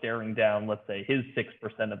Powell is staring down, let's say, his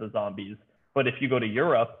 6% of the zombies. But if you go to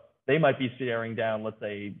Europe, they might be staring down, let's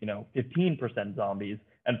say, 15% zombies.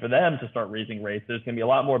 And for them to start raising rates, there's going to be a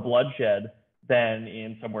lot more bloodshed than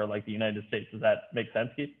in somewhere like the United States. Does that make sense,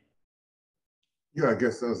 Keith? Yeah, I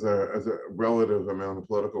guess as a relative amount of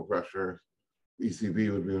political pressure,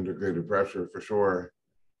 ECB would be under greater pressure for sure.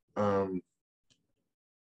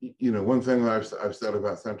 One thing that I've said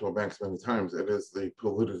about central banks many times, it is the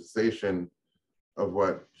politicization of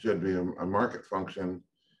what should be a market function.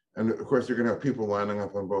 And of course, you're going to have people lining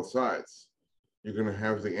up on both sides. You're going to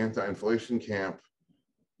have the anti-inflation camp,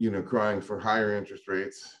 crying for higher interest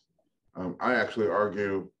rates. I actually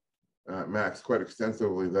argue, Max, quite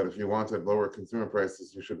extensively that if you wanted lower consumer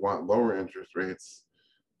prices, you should want lower interest rates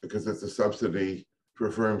because it's a subsidy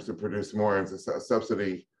for firms to produce more. It's a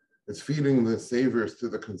subsidy. It's feeding the savers to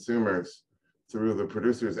the consumers through the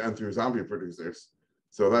producers and through zombie producers.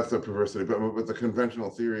 So that's a perversity. But the conventional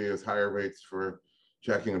theory is higher rates for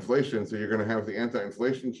checking inflation. So you're going to have the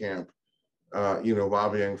anti-inflation camp,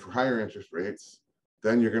 lobbying for higher interest rates.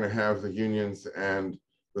 Then you're going to have the unions and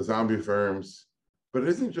the zombie firms. But it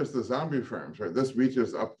isn't just the zombie firms, right? This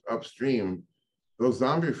reaches upstream. Those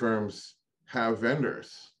zombie firms have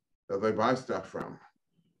vendors that they buy stuff from.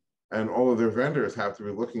 And all of their vendors have to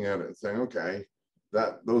be looking at it and saying, okay,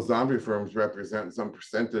 that those zombie firms represent some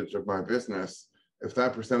percentage of my business. If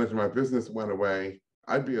that percentage of my business went away,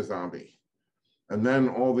 I'd be a zombie. And then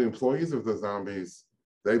all the employees of the zombies,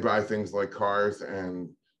 they buy things like cars and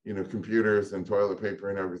computers and toilet paper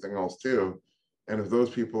and everything else too. And if those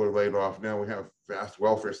people are laid off, now we have vast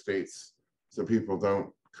welfare states, so people don't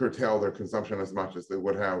curtail their consumption as much as they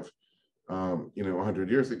would have 100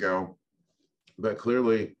 years ago. But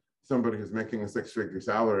clearly somebody who's making a six-figure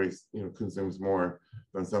salary consumes more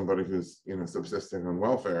than somebody who's subsisting on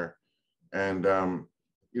welfare. And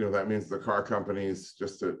that means the car companies,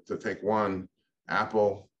 just to take one,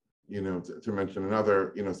 Apple, to mention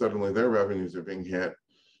another, suddenly their revenues are being hit.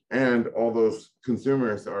 And all those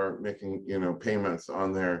consumers are making, payments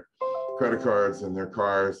on their credit cards and their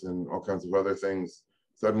cars and all kinds of other things.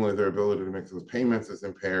 Suddenly their ability to make those payments is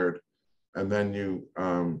impaired. And then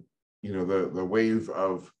the wave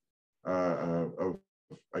of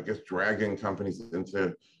I guess, dragging companies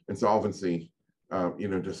into insolvency,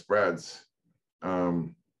 just spreads.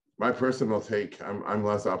 My personal take, I'm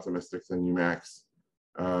less optimistic than you, Max.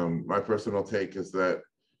 My personal take is that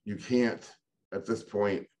you can't, at this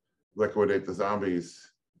point, liquidate the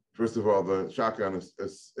zombies. First of all, the shotgun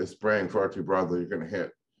is spraying far too broadly. You're going to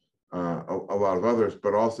hit a lot of others,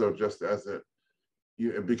 but also just as it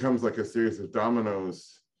becomes like a series of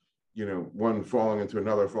dominoes, one falling into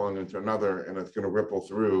another, and it's going to ripple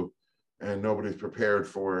through, and nobody's prepared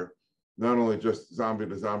for not only just zombie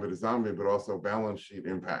to zombie to zombie, but also balance sheet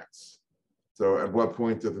impacts. So at what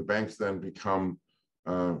point do the banks then become,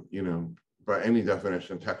 by any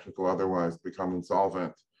definition, technical otherwise, become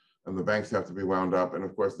insolvent? And the banks have to be wound up. And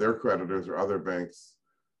of course, their creditors are other banks.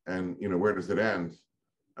 And, where does it end?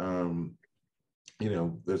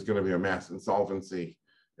 There's going to be a mass insolvency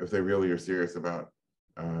if they really are serious about,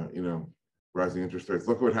 rising interest rates.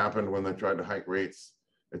 Look what happened when they tried to hike rates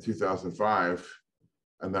in 2005.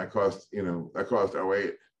 And that caused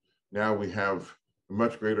 08. Now we have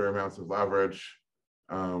much greater amounts of leverage,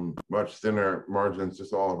 much thinner margins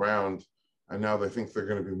just all around. And now they think they're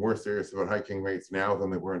going to be more serious about hiking rates now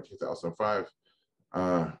than they were in 2005.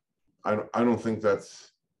 I don't think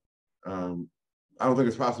that's, I don't think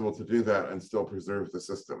it's possible to do that and still preserve the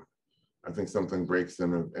system. I think something breaks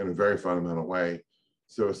in a very fundamental way.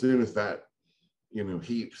 So as soon as that,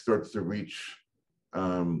 heat starts to reach,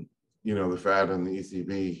 the Fed and the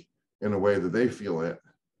ECB in a way that they feel it,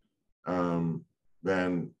 then,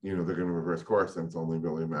 they're going to reverse course, and it's only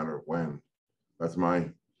really a matter of when. That's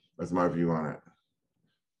my view on it.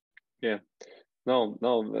 Yeah, no,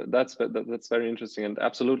 that's very interesting. And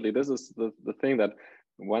absolutely, this is the thing that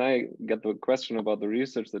when I get the question about the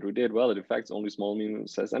research that we did, well, it affects only small,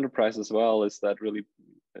 medium-sized enterprises as well. Is that really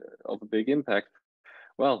of a big impact?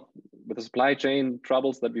 Well, with the supply chain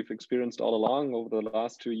troubles that we've experienced all along over the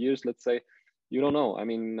last 2 years, let's say, you don't know. I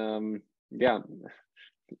mean,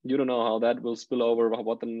 you don't know how that will spill over,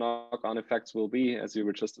 what the knock-on effects will be, as you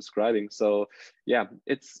were just describing. So, yeah,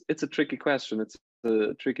 it's a tricky question. It's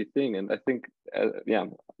a tricky thing, and I think,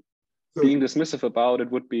 being dismissive about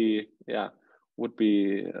it would be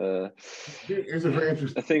here's a very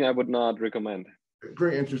interesting a thing I would not recommend.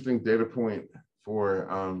 Very interesting data point for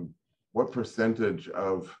what percentage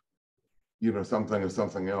of something is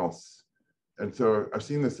something else. And so I've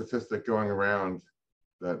seen the statistic going around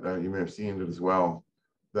that you may have seen it as well,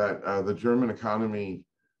 that the German economy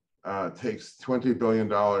takes $20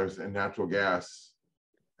 billion in natural gas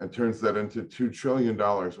and turns that into $2 trillion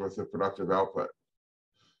worth of productive output.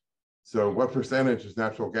 So what percentage is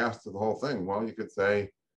natural gas to the whole thing? Well, you could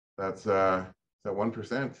say that's 1%.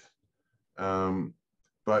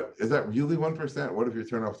 But is that really 1%? What if you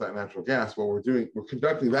turn off that natural gas? Well, we're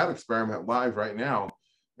conducting that experiment live right now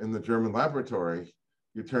in the German laboratory.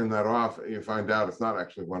 You turn that off, you find out it's not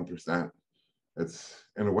actually 1%. It's,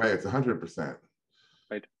 in a way, it's 100%.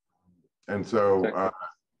 Right. And so,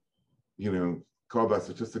 exactly. Call that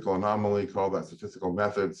statistical anomaly, call that statistical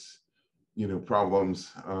methods,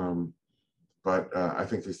 problems. But I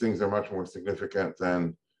think these things are much more significant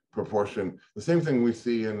than proportion. The same thing we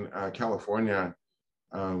see in California,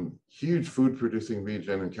 huge food producing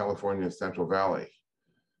region in California's Central Valley.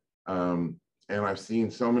 And I've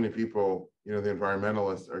seen so many people, the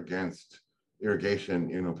environmentalists are against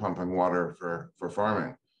irrigation, pumping water for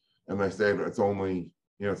farming. And they say that it's only,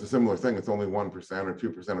 it's a similar thing. It's only 1% or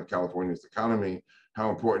 2% of California's economy.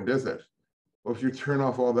 How important is it? Well, if you turn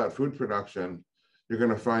off all that food production, you're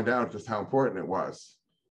going to find out just how important it was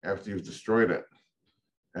after you've destroyed it.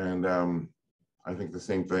 And I think the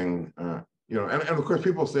same thing, and of course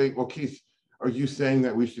people say, well, Keith, are you saying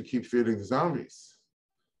that we should keep feeding the zombies?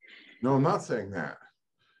 No, I'm not saying that.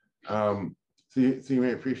 So you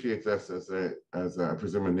may appreciate this as I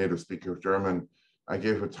presume a native speaker of German. I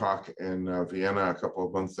gave a talk in Vienna a couple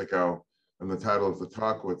of months ago, and the title of the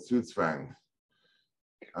talk was Zuzwang.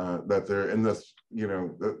 That they're in this,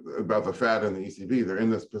 about the Fed and the ECB, they're in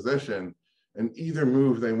this position, and either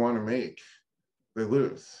move they want to make, they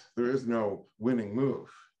lose. There is no winning move.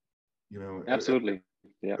 Absolutely.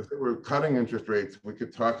 Yeah. If they were cutting interest rates, we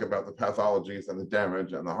could talk about the pathologies and the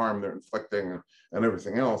damage and the harm they're inflicting and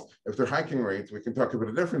everything else. If they're hiking rates, we can talk about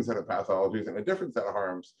a different set of pathologies and a different set of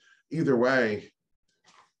harms. Either way,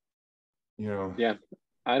 Yeah,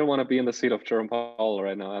 I don't want to be in the seat of Jerome Powell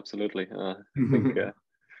right now. Absolutely. I think,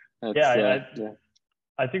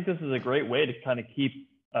 I think this is a great way to kind of keep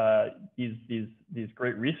these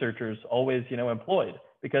great researchers always, employed.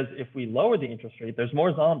 Because if we lower the interest rate, there's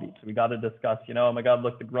more zombies. We got to discuss, oh my God,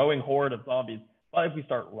 look, the growing horde of zombies. But if we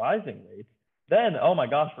start rising rates, then, oh my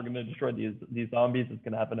gosh, we're going to destroy these zombies. It's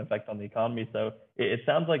going to have an effect on the economy. So it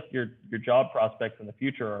sounds like your job prospects in the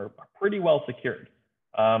future are pretty well secured.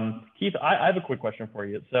 Keith, I have a quick question for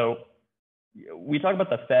you. So we talk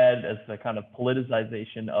about the Fed as the kind of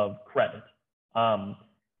politicization of credit.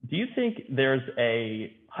 Do you think there's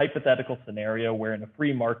a hypothetical scenario where in a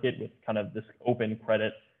free market with kind of this open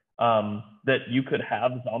credit that you could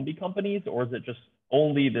have zombie companies, or is it just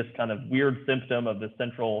only this kind of weird symptom of the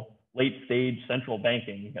late stage central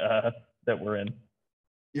banking that we're in?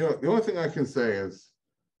 The only thing I can say is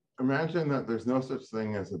imagine that there's no such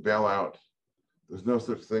thing as a bailout. There's no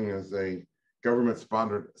such thing as a government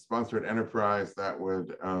sponsored enterprise that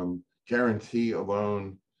would guarantee a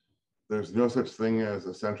loan. There's no such thing as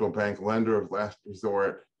a central bank lender of last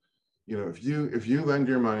resort. If you lend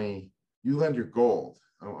your money, you lend your gold.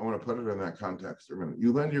 I want to put it in that context for a minute.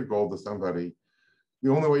 You lend your gold to somebody.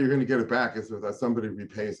 The only way you're going to get it back is if that somebody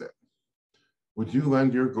repays it. Would you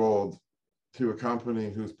lend your gold to a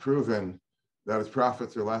company who's proven that its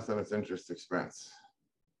profits are less than its interest expense?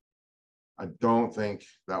 I don't think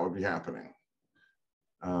that would be happening.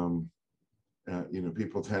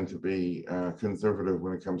 People tend to be conservative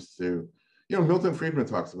when it comes to, Milton Friedman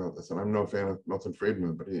talks about this, and I'm no fan of Milton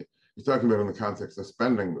Friedman, but he's talking about it in the context of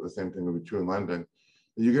spending, but the same thing would be true in lending.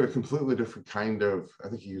 You get a completely different kind of, I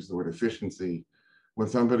think he used the word efficiency, when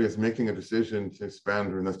somebody is making a decision to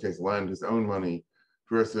spend, or in this case, lend his own money,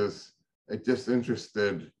 versus a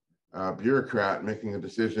disinterested bureaucrat making a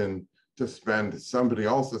decision to spend somebody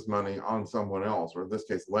else's money on someone else, or in this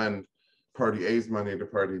case, lend party A's money to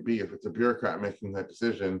party B. If it's a bureaucrat making that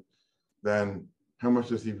decision, then how much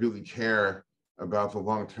does he really care about the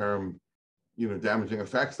long-term, damaging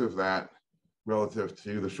effects of that relative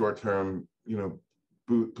to the short-term,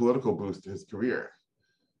 political boost to his career?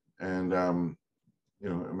 And,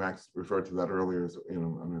 Max referred to that earlier,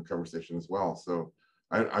 in a conversation as well. So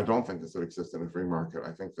I don't think this would exist in a free market.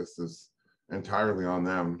 I think this is entirely on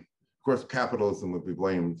them. Of course, capitalism would be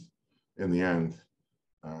blamed in the end.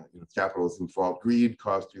 Capitalism fault. Greed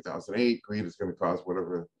caused 2008. Greed is going to cause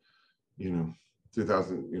whatever,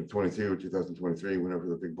 2022 or 2023, whenever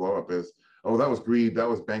the big blow up is. Oh, that was greed. That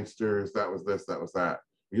was banksters. That was this. That was that.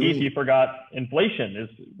 Keith, you forgot inflation is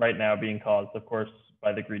right now being caused, of course,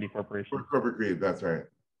 by the greedy corporations. Corporate greed. That's right.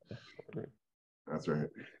 That's right.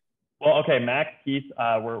 Well, okay, Max, Keith,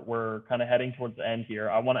 we're kind of heading towards the end here.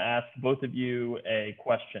 I want to ask both of you a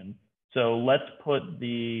question. So let's put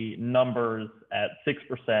the numbers at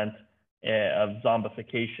 6% of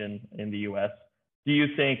zombification in the US. Do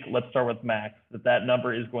you think, let's start with Max, that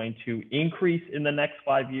number is going to increase in the next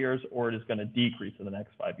 5 years, or it is going to decrease in the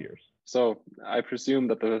next 5 years? So I presume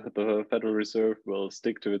that the Federal Reserve will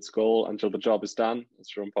stick to its goal until the job is done, as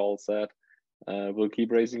Jerome Powell said. We'll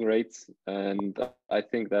keep raising rates, and I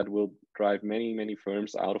think that will drive many, many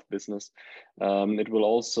firms out of business. It will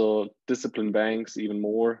also discipline banks even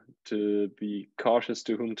more to be cautious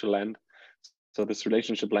to whom to lend. So this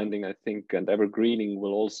relationship lending, I think, and evergreening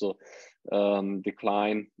will also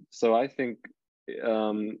decline. So I think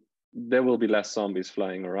there will be less zombies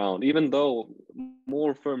flying around, even though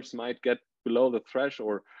more firms might get below the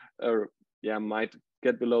threshold, might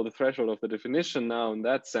get below the threshold of the definition now in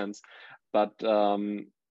that sense. But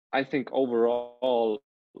I think overall,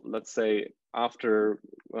 let's say after,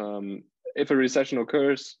 if a recession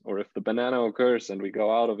occurs, or if the banana occurs and we go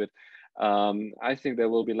out of it, I think there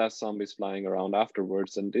will be less zombies flying around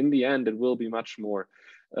afterwards. And in the end, it will be much more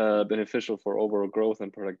beneficial for overall growth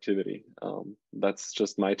and productivity. That's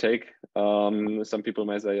just my take. Some people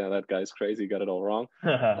might say, yeah, that guy's crazy, got it all wrong.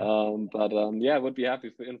 Yeah, I would be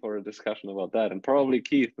happy for a discussion about that. And probably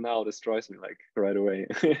Keith now destroys me like right away.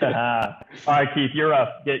 All right, Keith, you're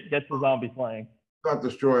up. Get the zombie flying. Not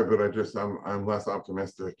destroy, but I'm less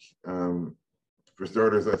optimistic for For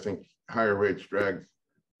starters, I think higher rates drag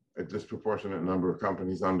a disproportionate number of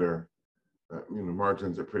companies under.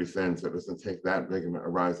 Margins are pretty thin, so it doesn't take that big of a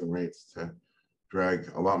rise in rates to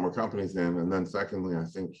drag a lot more companies in. And then secondly, I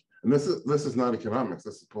think, and this is not economics,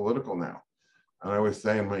 this is political now. And I always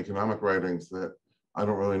say in my economic writings that I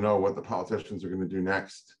don't really know what the politicians are going to do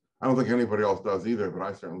next. I don't think anybody else does either, but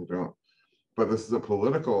I certainly don't. But this is a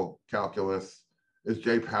political calculus. Is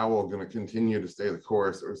Jay Powell going to continue to stay the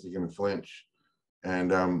course, or is he going to flinch?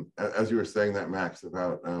 And as you were saying that, Max,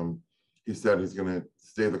 about he said he's going to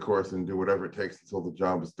stay the course and do whatever it takes until the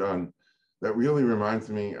job is done. That really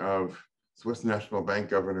reminds me of Swiss National Bank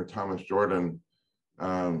Governor Thomas Jordan,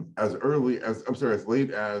 as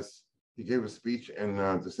late as he gave a speech in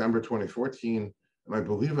December 2014, and I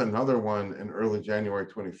believe another one in early January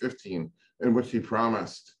 2015, in which he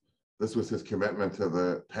promised, this was his commitment to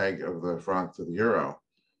the peg of the franc to the euro,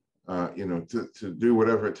 to do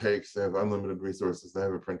whatever it takes. They have unlimited resources, they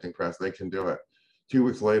have a printing press, they can do it. 2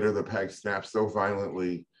 weeks later, the peg snaps so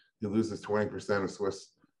violently, he loses 20% of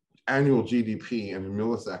Swiss annual GDP in a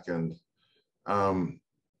millisecond.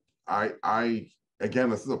 Again,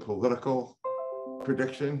 this is a political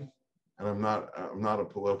prediction, and I'm not a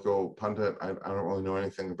political pundit. I don't really know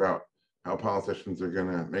anything about how politicians are going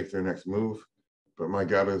to make their next move, but my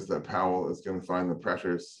gut is that Powell is going to find the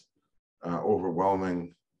pressures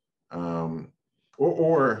overwhelming,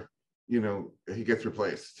 or he gets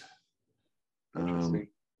replaced. We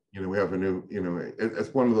have a new,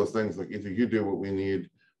 it's one of those things, like either you do what we need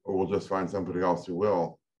or we'll just find somebody else who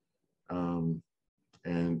will.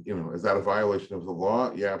 Is that a violation of the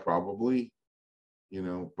law? Yeah, probably,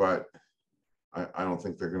 but I don't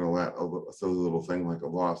think they're going to let a silly little thing like a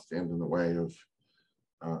law stand in the way of,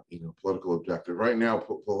 political objective. Right now,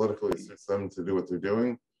 politically, it suits them to do what they're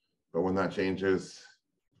doing, but when that changes,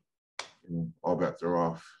 all bets are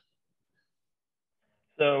off.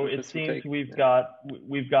 So it seems we've got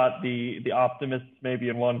the optimists maybe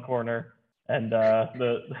in one corner and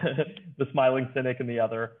the smiling cynic in the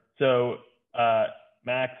other. So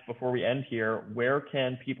Max, before we end here, where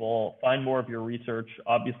can people find more of your research?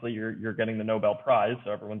 Obviously, you're getting the Nobel Prize,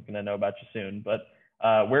 so everyone's going to know about you soon. But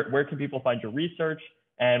where can people find your research,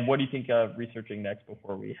 and what do you think of researching next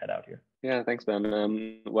before we head out here? Yeah, thanks, Ben.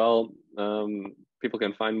 People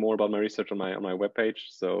can find more about my research on my webpage.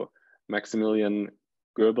 So Maximilian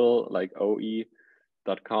Göbel, like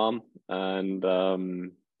OE.com, and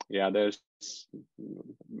there's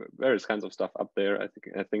various kinds of stuff up there. I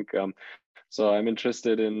think so. I'm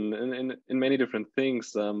interested in many different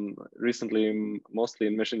things. Recently, mostly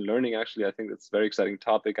in machine learning. Actually, I think it's a very exciting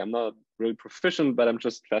topic. I'm not really proficient, but I'm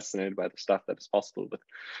just fascinated by the stuff that is possible with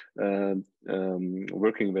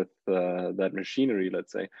working with that machinery.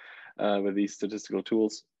 Let's say with these statistical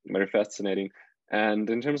tools. Very fascinating. And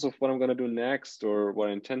in terms of what I'm going to do next, or what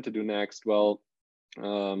I intend to do next, try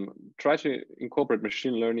to incorporate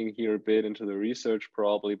machine learning here a bit into the research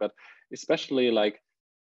probably, but especially like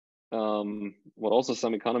what also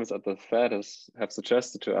some economists at the Fed have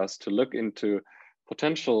suggested to us, to look into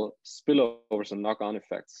potential spillovers and knock-on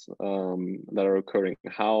effects that are occurring,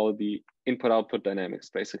 how the input-output dynamics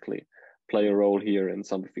basically play a role here in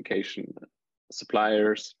zombification.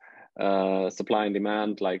 Suppliers, supply and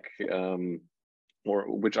demand, like or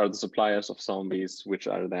which are the suppliers of zombies, which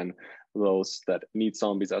are then those that need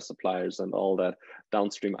zombies as suppliers, and all that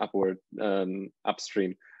downstream,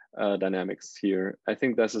 upstream dynamics here. I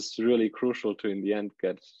think this is really crucial to, in the end,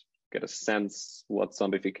 get a sense what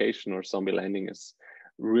zombification or zombie landing is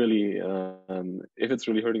really, if it's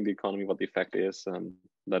really hurting the economy, what the effect is.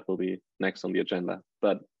 That will be next on the agenda.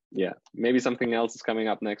 But yeah, maybe something else is coming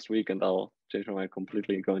up next week and I'll change my mind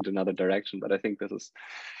completely and go into another direction. But I think this is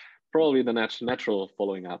probably the natural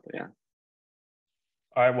following up. Yeah.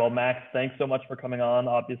 All right. Well, Max, thanks so much for coming on.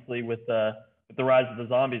 Obviously, with the rise of the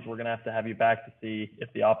zombies, we're going to have you back to see if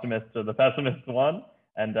the optimists or the pessimists won.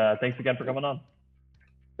 And thanks again for coming on.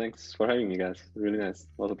 Thanks for having me, guys. Really nice. It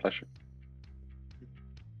was a pleasure.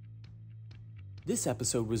 This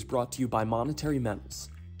episode was brought to you by Monetary Metals.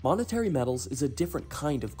 Monetary Metals is a different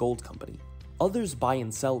kind of gold company. Others buy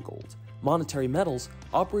and sell gold. Monetary Metals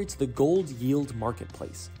operates the Gold Yield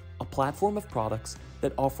Marketplace, a platform of products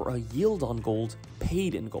that offer a yield on gold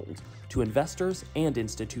paid in gold to investors and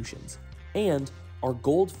institutions, and are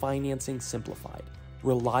gold financing simplified,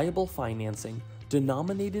 reliable financing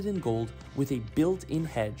denominated in gold with a built-in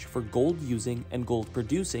hedge for gold-using and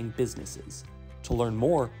gold-producing businesses. To learn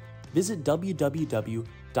more, visit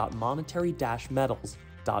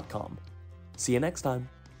www.monetary-metals.com. See you next time.